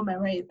verbal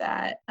memory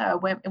that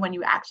when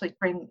you actually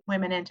bring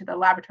women into the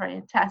laboratory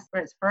and test,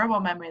 where it's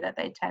verbal memory that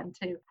they tend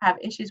to have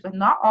issues with.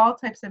 Not all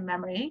types of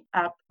memory,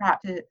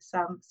 perhaps to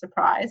some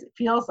surprise. It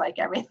feels like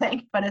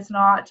everything, but it's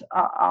not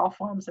all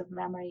forms of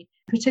memory,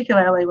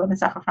 particularly women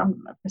suffer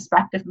from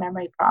perspective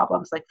memory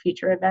problems like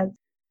future events.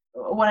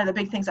 One of the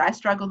big things I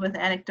struggled with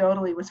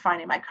anecdotally was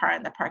finding my car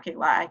in the parking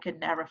lot. I could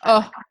never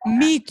find my car.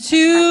 Me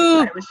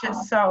too. It was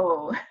just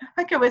so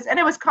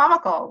it was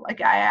comical.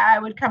 Like I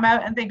would come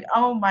out and think,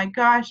 oh my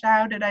gosh,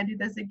 how did I do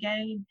this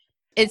again?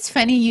 It's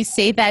funny you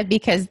say that,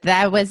 because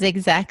that was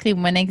exactly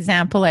one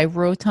example I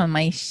wrote on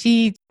my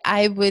sheet.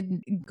 I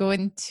would go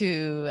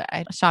into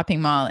a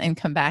shopping mall and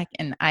come back,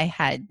 and I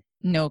had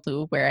no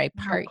clue where I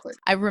parked. No,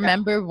 I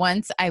remember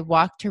once I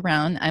walked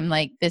around, I'm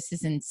like, this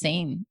is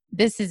insane.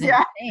 This is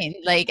insane.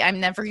 Like, I'm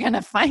never going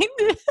to find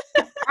it.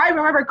 I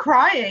remember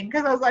crying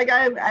because I was like,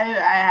 I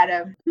had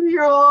a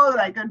 2-year-old,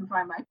 I couldn't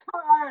find my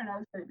car, and I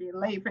was going to be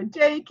late for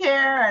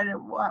daycare, and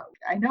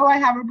I know I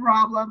have a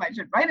problem. I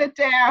should write it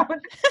down.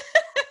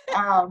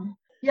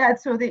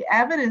 So the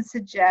evidence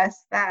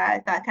suggests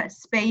that kind of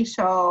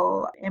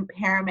spatial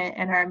impairment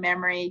in our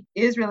memory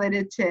is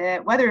related to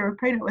whether we're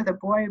pregnant with a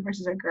boy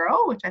versus a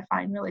girl, which I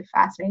find really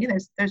fascinating.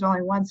 There's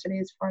only one study,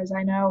 as far as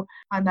I know,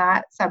 on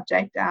that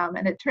subject.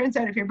 And it turns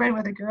out if you're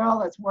pregnant with a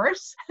girl, it's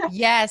worse.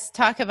 Yes,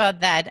 talk about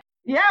that.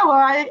 Yeah, well,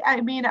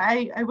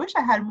 I wish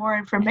I had more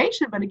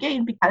information, but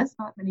again, because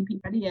not many people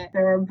study it,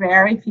 there are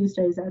very few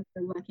studies out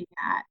there looking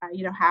at,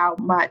 how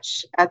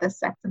much the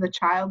sex of the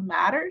child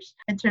matters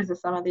in terms of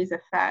some of these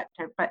effects.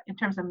 But in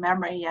terms of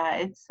memory,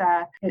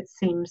 it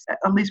seems,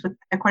 at least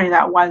according to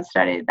that one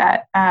study,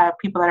 that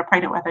people that are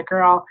pregnant with a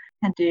girl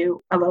can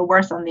do a little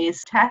worse on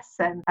these tests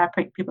than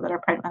people that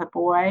are pregnant with a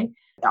boy.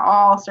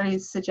 All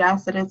studies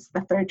suggest that it's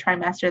the third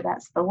trimester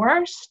that's the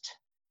worst.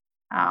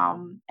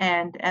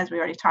 And as we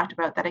already talked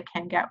about, that it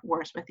can get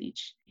worse with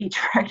each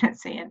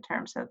pregnancy in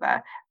terms of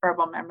the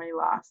verbal memory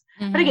loss.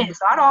 Mm-hmm. But again,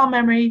 it's not all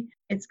memory.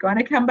 It's going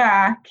to come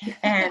back,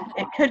 and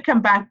it could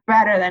come back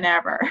better than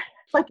ever.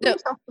 Like, give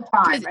yourself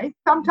some time, right?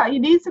 Sometimes you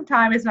need some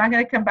time. It's not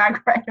going to come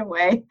back right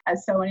away.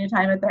 So when you're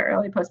talking about the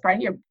early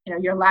postpartum,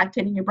 you're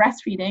lactating, you're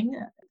breastfeeding.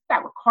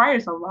 That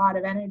requires a lot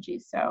of energy.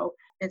 So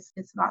it's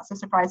not so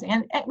surprising.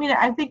 And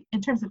I think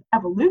in terms of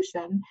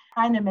evolution,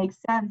 kind of makes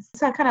sense.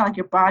 It's kind of like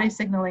your body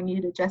signaling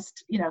you to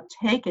just,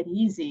 take it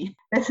easy.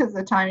 This is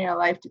the time of your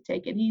life to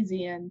take it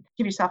easy and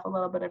give yourself a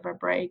little bit of a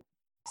break.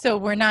 So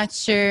we're not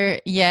sure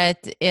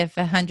yet if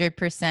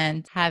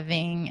 100%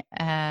 having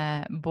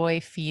a boy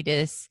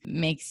fetus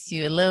makes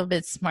you a little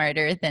bit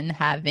smarter than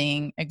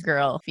having a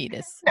girl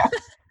fetus. No.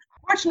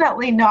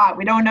 Fortunately not.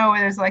 We don't know.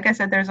 Like I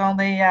said, there's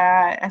only,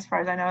 as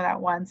far as I know, that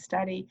one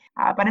study,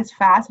 but it's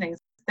fascinating.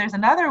 There's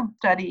another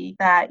study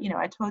that,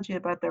 I told you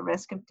about the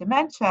risk of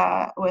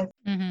dementia with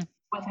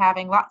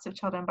having lots of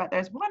children, but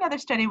there's one other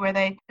study where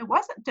it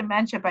wasn't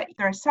dementia, but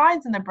there are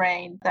signs in the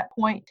brain that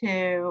point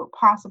to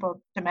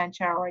possible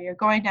dementia, or you're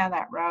going down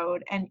that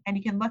road, and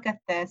you can look at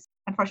this,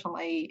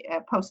 unfortunately,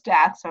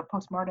 post-death, so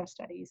post-mortem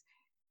studies.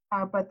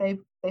 But they've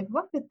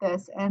looked at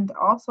this and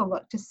also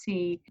looked to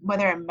see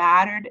whether it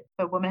mattered if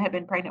a woman had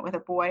been pregnant with a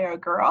boy or a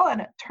girl. And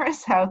it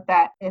turns out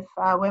that if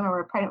women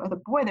were pregnant with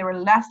a boy, they were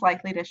less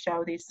likely to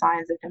show these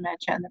signs of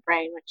dementia in the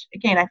brain, which,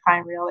 again, I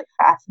find really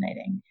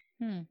fascinating.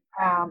 And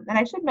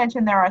I should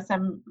mention there are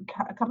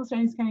a couple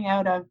studies coming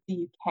out of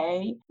the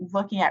UK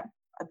looking at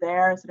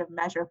their sort of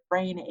measure of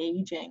brain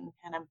aging,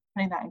 and I'm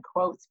putting that in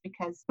quotes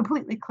because it's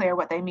completely clear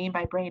what they mean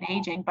by brain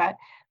aging, but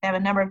they have a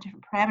number of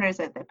different parameters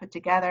that they put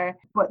together.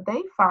 What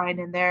they find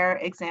in their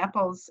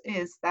examples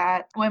is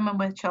that women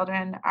with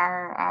children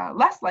are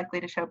less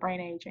likely to show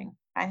brain aging.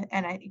 I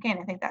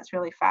think that's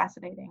really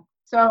fascinating.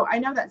 So I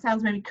know that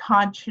sounds maybe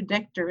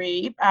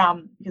contradictory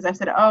because I've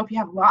said, if you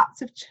have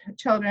lots of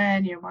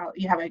children, you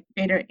have a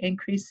greater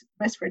increased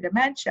risk for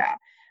dementia.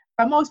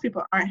 But most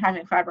people aren't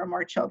having 5 or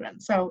more children.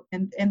 So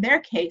in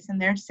their case, in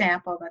their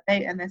sample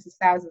and this is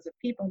thousands of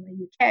people in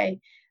the UK,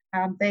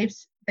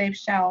 they've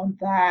shown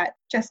that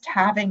just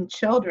having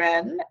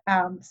children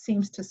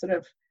seems to sort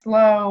of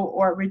slow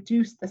or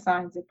reduce the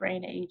signs of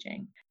brain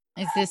aging.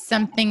 Is this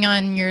something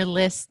on your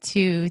list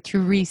to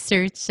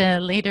research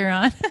later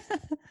on?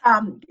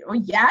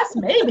 Yes,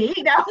 maybe.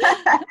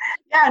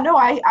 No.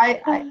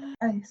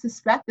 I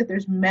suspect that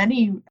there's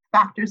many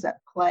factors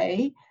at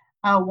play.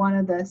 One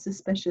of the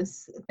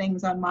suspicious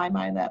things on my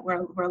mind that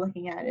we're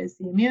looking at is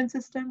the immune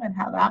system and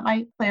how that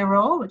might play a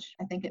role, which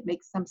I think it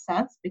makes some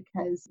sense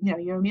because,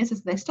 your immune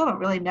system, they still don't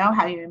really know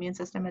how your immune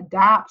system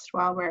adapts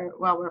while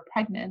we're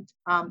pregnant.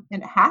 And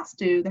there has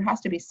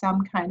to be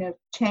some kind of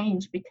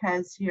change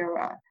because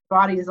your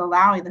body is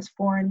allowing this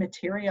foreign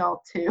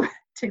material to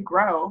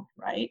grow,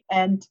 right?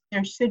 And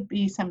there should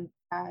be some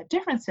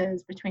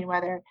differences between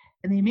whether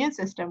in the immune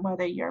system,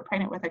 whether you're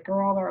pregnant with a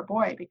girl or a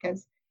boy,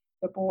 because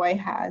the boy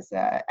has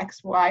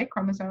XY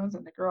chromosomes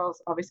and the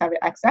girls obviously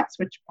have XX,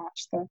 which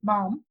match the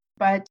mom.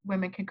 But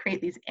women can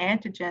create these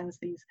antigens,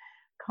 these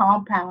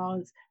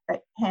compounds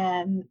that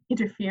can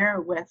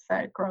interfere with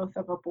the growth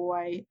of a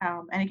boy.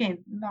 And again,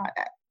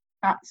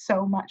 not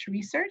so much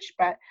research,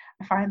 but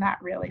I find that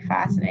really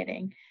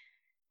fascinating.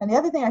 And the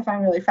other thing I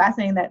find really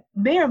fascinating that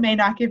may or may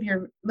not give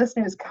your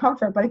listeners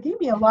comfort, but it gave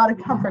me a lot of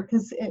comfort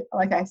because,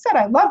 like I said,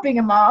 I love being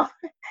a mom,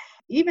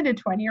 even to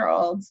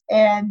 20-year-olds.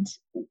 And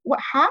what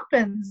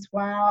happens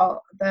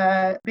while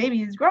the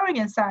baby is growing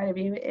inside of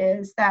you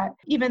is that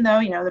even though,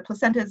 the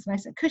placenta is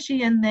nice and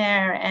cushy in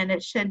there and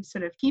it should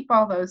sort of keep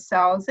all those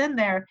cells in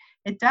there,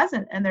 it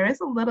doesn't. And there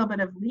is a little bit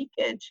of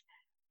leakage.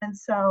 And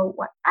so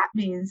what that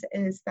means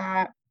is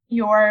that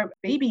your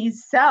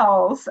baby's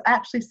cells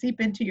actually seep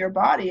into your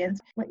body. And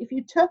if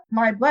you took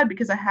my blood,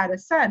 because I had a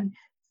son,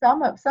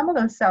 some of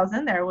those cells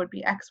in there would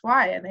be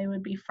XY, and they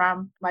would be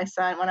from my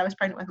son when I was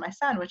pregnant with my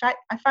son, which I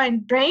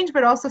find strange,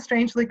 but also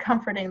strangely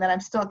comforting that I'm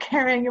still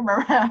carrying him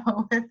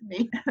around with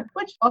me,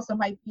 which also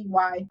might be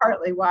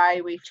partly why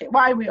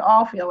we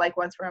all feel like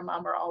once we're a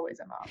mom, we're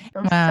always a mom.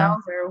 Those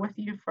cells are with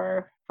you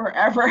for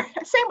forever.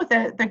 Same with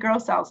the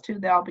girl cells too.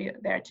 They'll be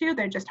there too.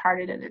 They're just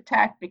harder to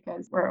detect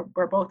because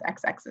we're both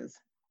XXs.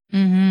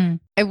 Mm-hmm.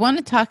 I want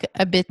to talk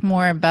a bit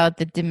more about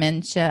the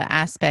dementia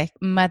aspect.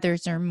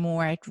 Mothers are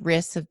more at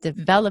risk of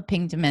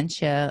developing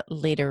dementia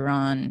later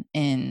on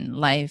in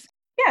life.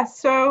 Yeah,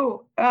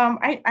 so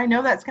I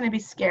know that's going to be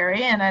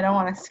scary, and I don't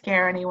want to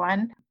scare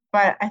anyone,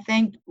 but I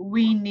think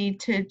we need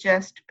to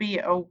just be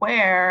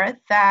aware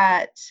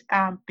that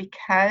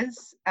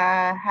because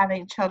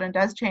having children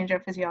does change our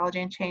physiology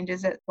and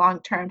changes it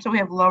long term. So we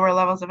have lower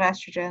levels of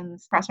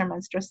estrogens across our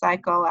menstrual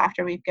cycle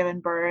after we've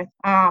given birth.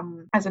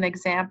 As an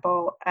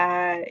example,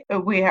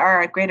 we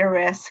are at greater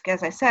risk,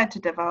 as I said, to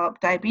develop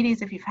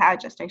diabetes if you've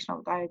had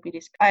gestational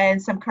diabetes,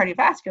 and some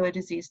cardiovascular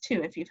disease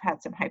too if you've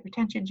had some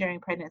hypertension during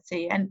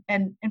pregnancy. And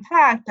in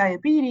fact,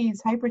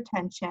 diabetes,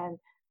 hypertension,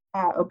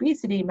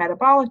 obesity,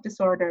 metabolic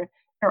disorder,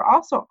 they're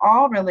also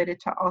all related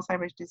to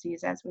Alzheimer's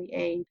disease as we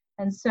age.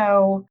 And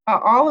so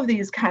all of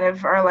these kind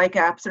of are like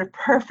a sort of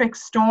perfect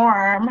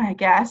storm, I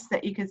guess,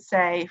 that you could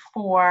say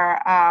for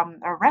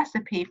a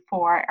recipe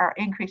for our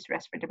increased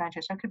risk for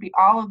dementia. So it could be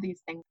all of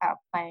these things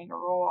playing a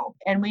role.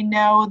 And we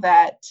know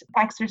that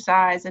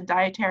exercise and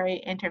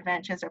dietary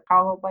interventions are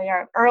probably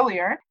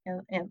earlier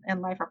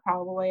in life are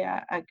probably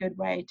a good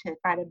way to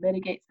try to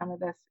mitigate some of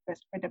this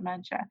risk for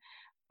dementia.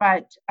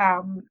 But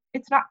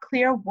it's not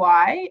clear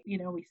why,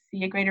 we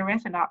see a greater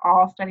risk, and not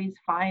all studies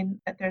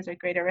find that there's a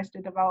greater risk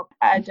to develop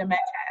dementia.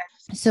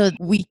 So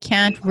we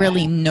can't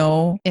really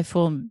know if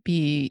we'll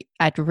be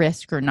at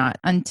risk or not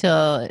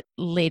until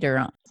later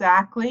on.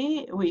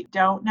 Exactly. We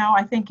don't know.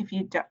 I think if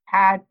you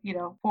had,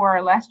 4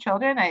 or less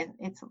children,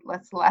 it's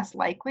less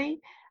likely.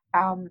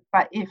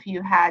 But if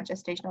you had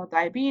gestational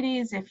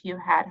diabetes, if you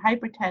had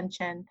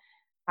hypertension,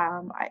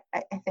 I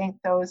think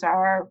those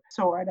are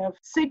sort of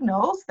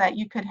signals that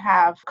you could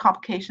have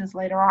complications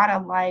later on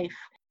in life.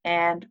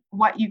 And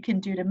what you can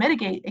do to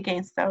mitigate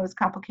against those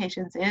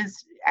complications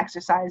is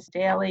exercise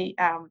daily.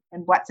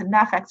 And what's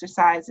enough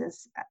exercise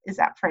is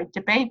up for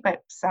debate,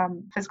 but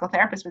some physical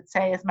therapists would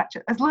say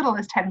as little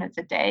as 10 minutes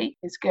a day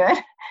is good.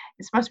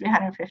 It's supposed to be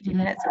 150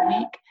 minutes a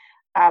week.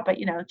 But,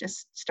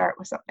 just start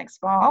with something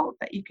small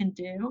that you can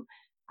do.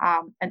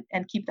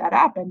 And keep that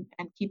up and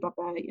keep up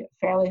a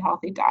fairly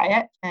healthy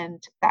diet.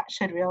 And that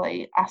should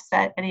really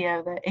offset any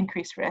of the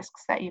increased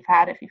risks that you've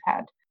had if you've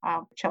had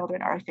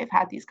children, or if you've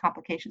had these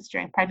complications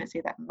during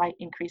pregnancy that might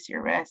increase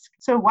your risk.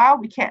 So while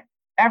we can't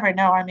ever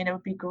know, it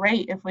would be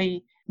great if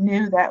we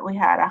knew that we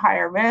had a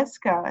higher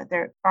risk.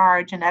 There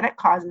are genetic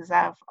causes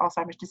of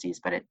Alzheimer's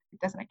disease, but it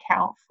doesn't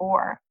account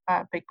for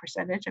a big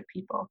percentage of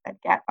people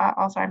that get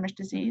Alzheimer's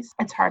disease.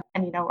 It's hard.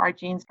 And, our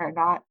genes are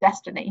not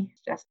destiny.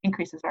 It just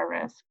increases our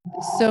risk.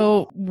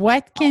 So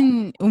what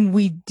can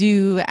we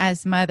do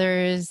as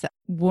mothers,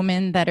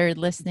 women that are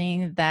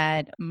listening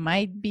that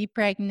might be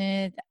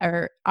pregnant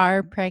or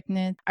are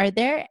pregnant? Are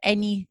there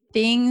any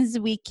things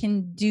we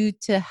can do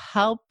to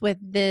help with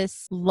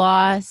this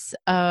loss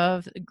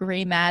of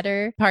gray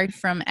matter apart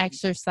from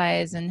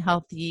exercise and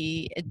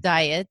healthy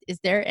diet? Is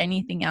there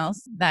anything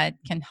else that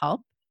can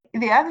help?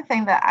 The other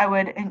thing that I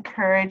would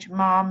encourage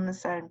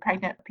moms and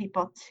pregnant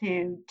people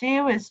to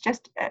do is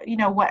just,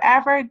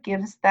 whatever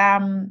gives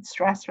them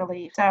stress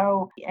relief.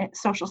 So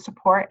social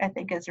support, I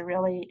think, is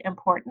really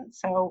important.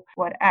 So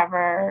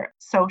whatever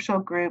social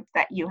group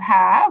that you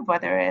have,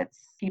 whether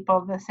it's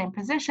people in the same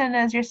position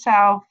as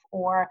yourself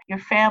or your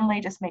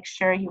family, just make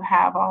sure you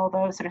have all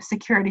those sort of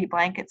security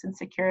blankets and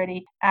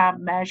security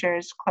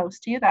measures close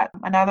to you. That's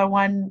another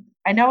one.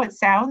 I know it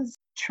sounds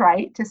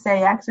trite to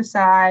say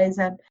exercise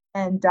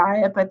and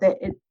diet, but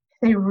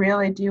they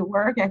really do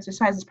work.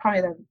 Exercise is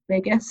probably the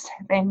biggest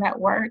thing that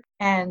works,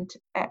 and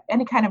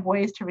any kind of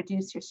ways to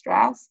reduce your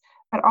stress.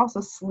 but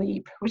also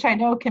sleep, which I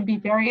know can be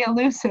very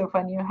elusive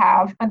when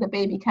the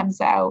baby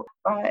comes out.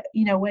 But,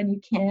 when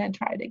you can,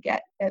 try to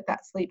get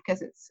that sleep,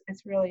 because it's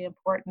really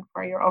important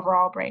for your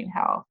overall brain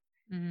health.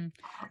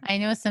 I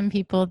know some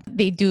people,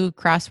 they do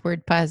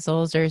crossword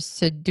puzzles or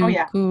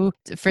Sudoku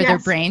for their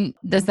brain.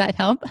 Does that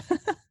help?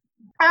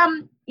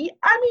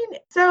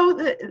 So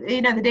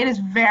the data is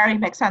very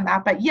mixed on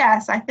that, but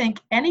yes, I think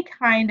any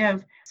kind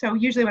of, so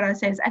usually what I would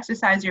say is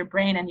exercise your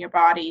brain and your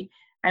body.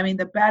 I mean,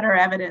 the better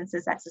evidence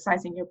is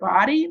exercising your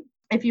body.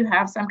 If you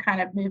have some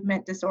kind of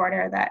movement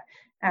disorder that,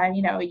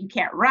 you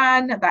can't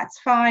run, that's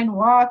fine.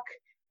 Walk.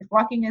 If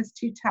walking is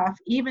too tough,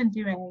 even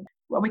doing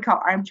what we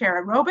call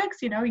armchair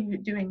aerobics, you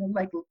doing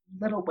like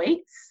little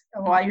weights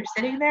while you're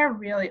sitting there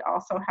really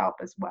also help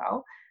as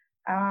well.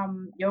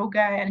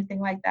 Yoga, anything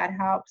like that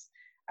helps.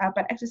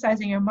 But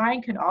exercising your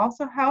mind can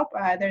also help.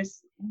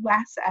 There's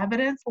less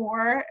evidence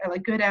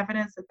good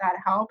evidence that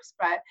helps.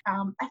 But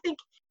I think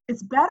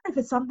it's better if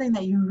it's something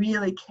that you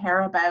really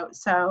care about.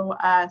 So,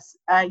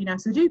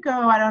 Sudoku,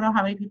 I don't know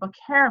how many people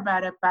care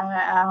about it,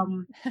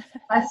 but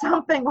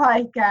something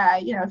like,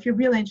 if you're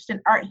really interested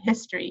in art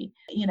history,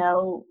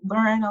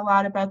 learn a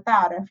lot about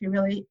that. Or if you're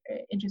really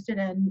interested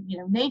in,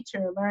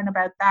 nature, learn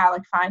about that.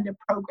 Like find a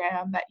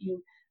program that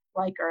you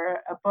like,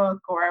 or a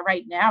book, or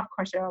right now, of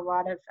course, there are a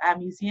lot of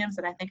museums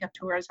that I think have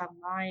tours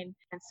online.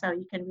 And so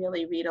you can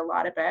really read a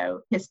lot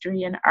about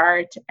history and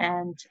art,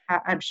 and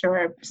I'm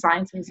sure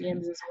science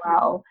museums as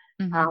well.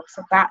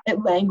 So that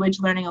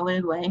learning a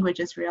new language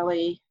is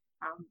really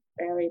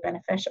very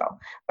beneficial.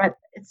 But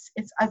it's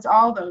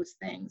all those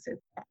things.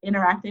 It's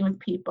interacting with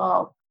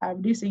people,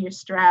 reducing your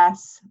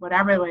stress,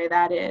 whatever way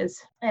that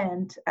is,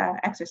 and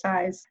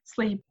exercise,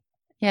 sleep.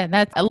 Yeah,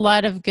 that's a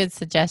lot of good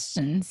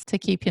suggestions to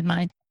keep in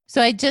mind. So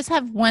I just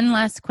have one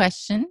last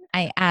question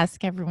I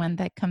ask everyone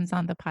that comes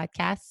on the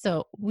podcast.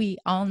 So we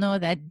all know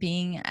that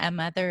being a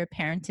mother, a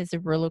parent is a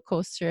roller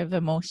coaster of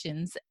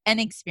emotions and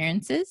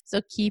experiences.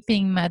 So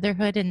keeping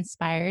motherhood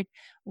inspired,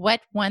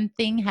 what one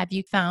thing have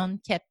you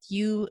found kept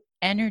you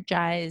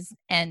energized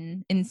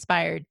and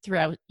inspired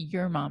throughout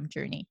your mom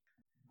journey?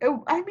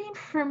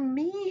 For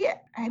me,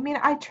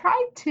 I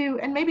tried to,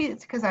 and maybe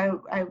it's because I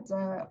was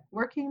a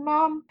working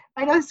mom.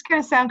 I know this is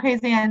going to sound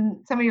crazy, and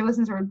some of your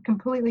listeners would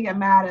completely get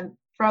mad and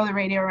throw the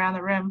radio around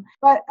the room,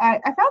 but I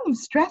found them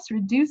stress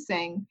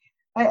reducing.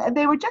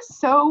 They were just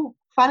so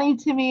funny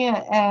to me,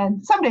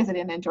 and some days I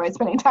didn't enjoy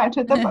spending time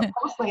with them, but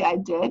mostly I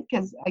did,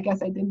 because I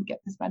guess I didn't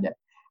get to spend it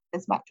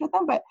as much with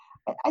them. But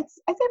I'd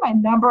say my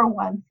number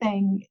one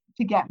thing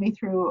to get me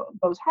through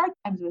those hard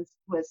times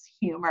was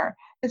humor.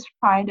 Just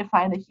trying to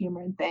find the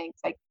humor in things.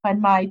 Like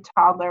when my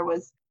toddler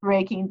was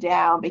breaking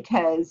down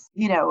because,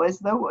 this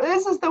is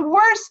the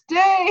worst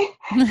day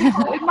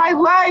in my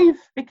life,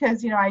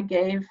 because, I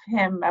gave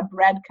him a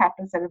bread cup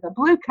instead of a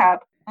blue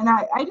cup. And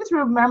I just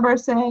remember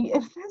saying,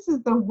 if this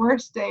is the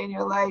worst day in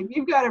your life,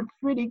 you've got a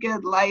pretty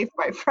good life,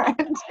 my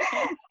friend.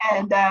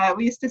 And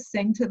we used to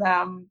sing to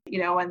them,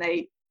 when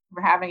they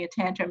were having a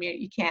tantrum,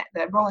 you can't,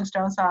 the Rolling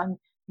Stones song,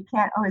 you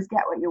can't always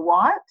get what you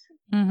want.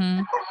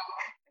 Mm-hmm.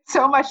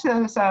 So much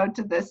so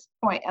to this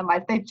point in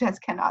life, they just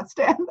cannot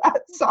stand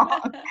that song.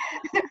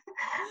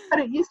 But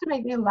it used to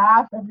make me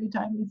laugh every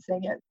time we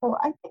sing it. So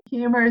I think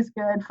humor is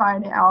good.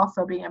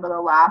 Also being able to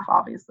laugh,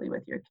 obviously,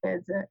 with your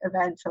kids.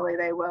 Eventually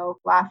they will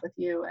laugh with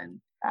you. And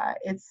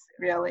it's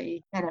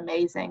really an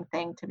amazing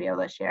thing to be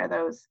able to share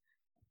those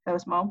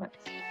moments.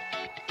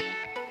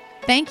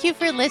 Thank you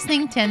for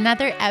listening to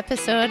another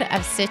episode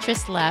of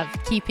Citrus Love,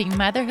 Keeping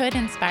Motherhood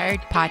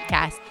Inspired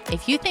podcast.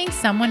 If you think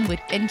someone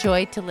would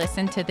enjoy to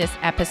listen to this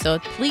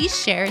episode, please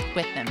share it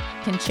with them.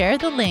 You can share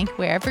the link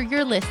wherever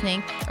you're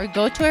listening, or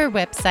go to our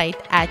website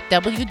at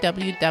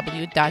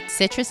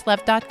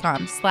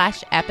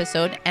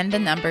www.citruslove.com/episode and the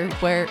number,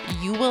 where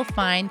you will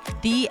find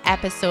the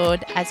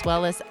episode as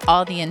well as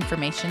all the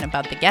information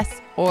about the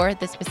guests or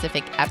the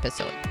specific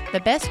episode.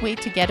 The best way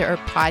to get our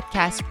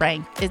podcast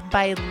ranked is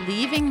by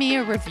leaving me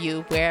a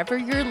review wherever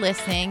you're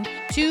listening.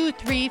 2,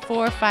 3,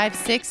 4, 5,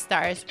 6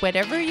 stars,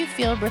 whatever you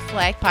feel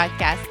reflect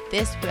podcast.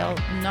 This will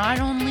not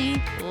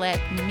only let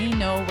me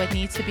know what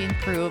needs to be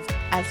improved,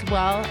 as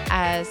well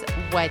as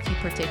what you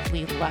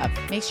particularly love.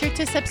 Make sure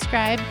to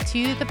subscribe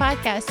to the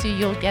podcast so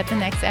you'll get the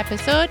next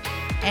episode.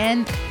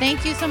 And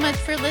thank you so much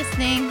for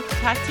listening.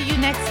 Talk to you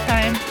next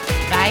time.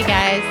 Bye,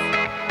 guys.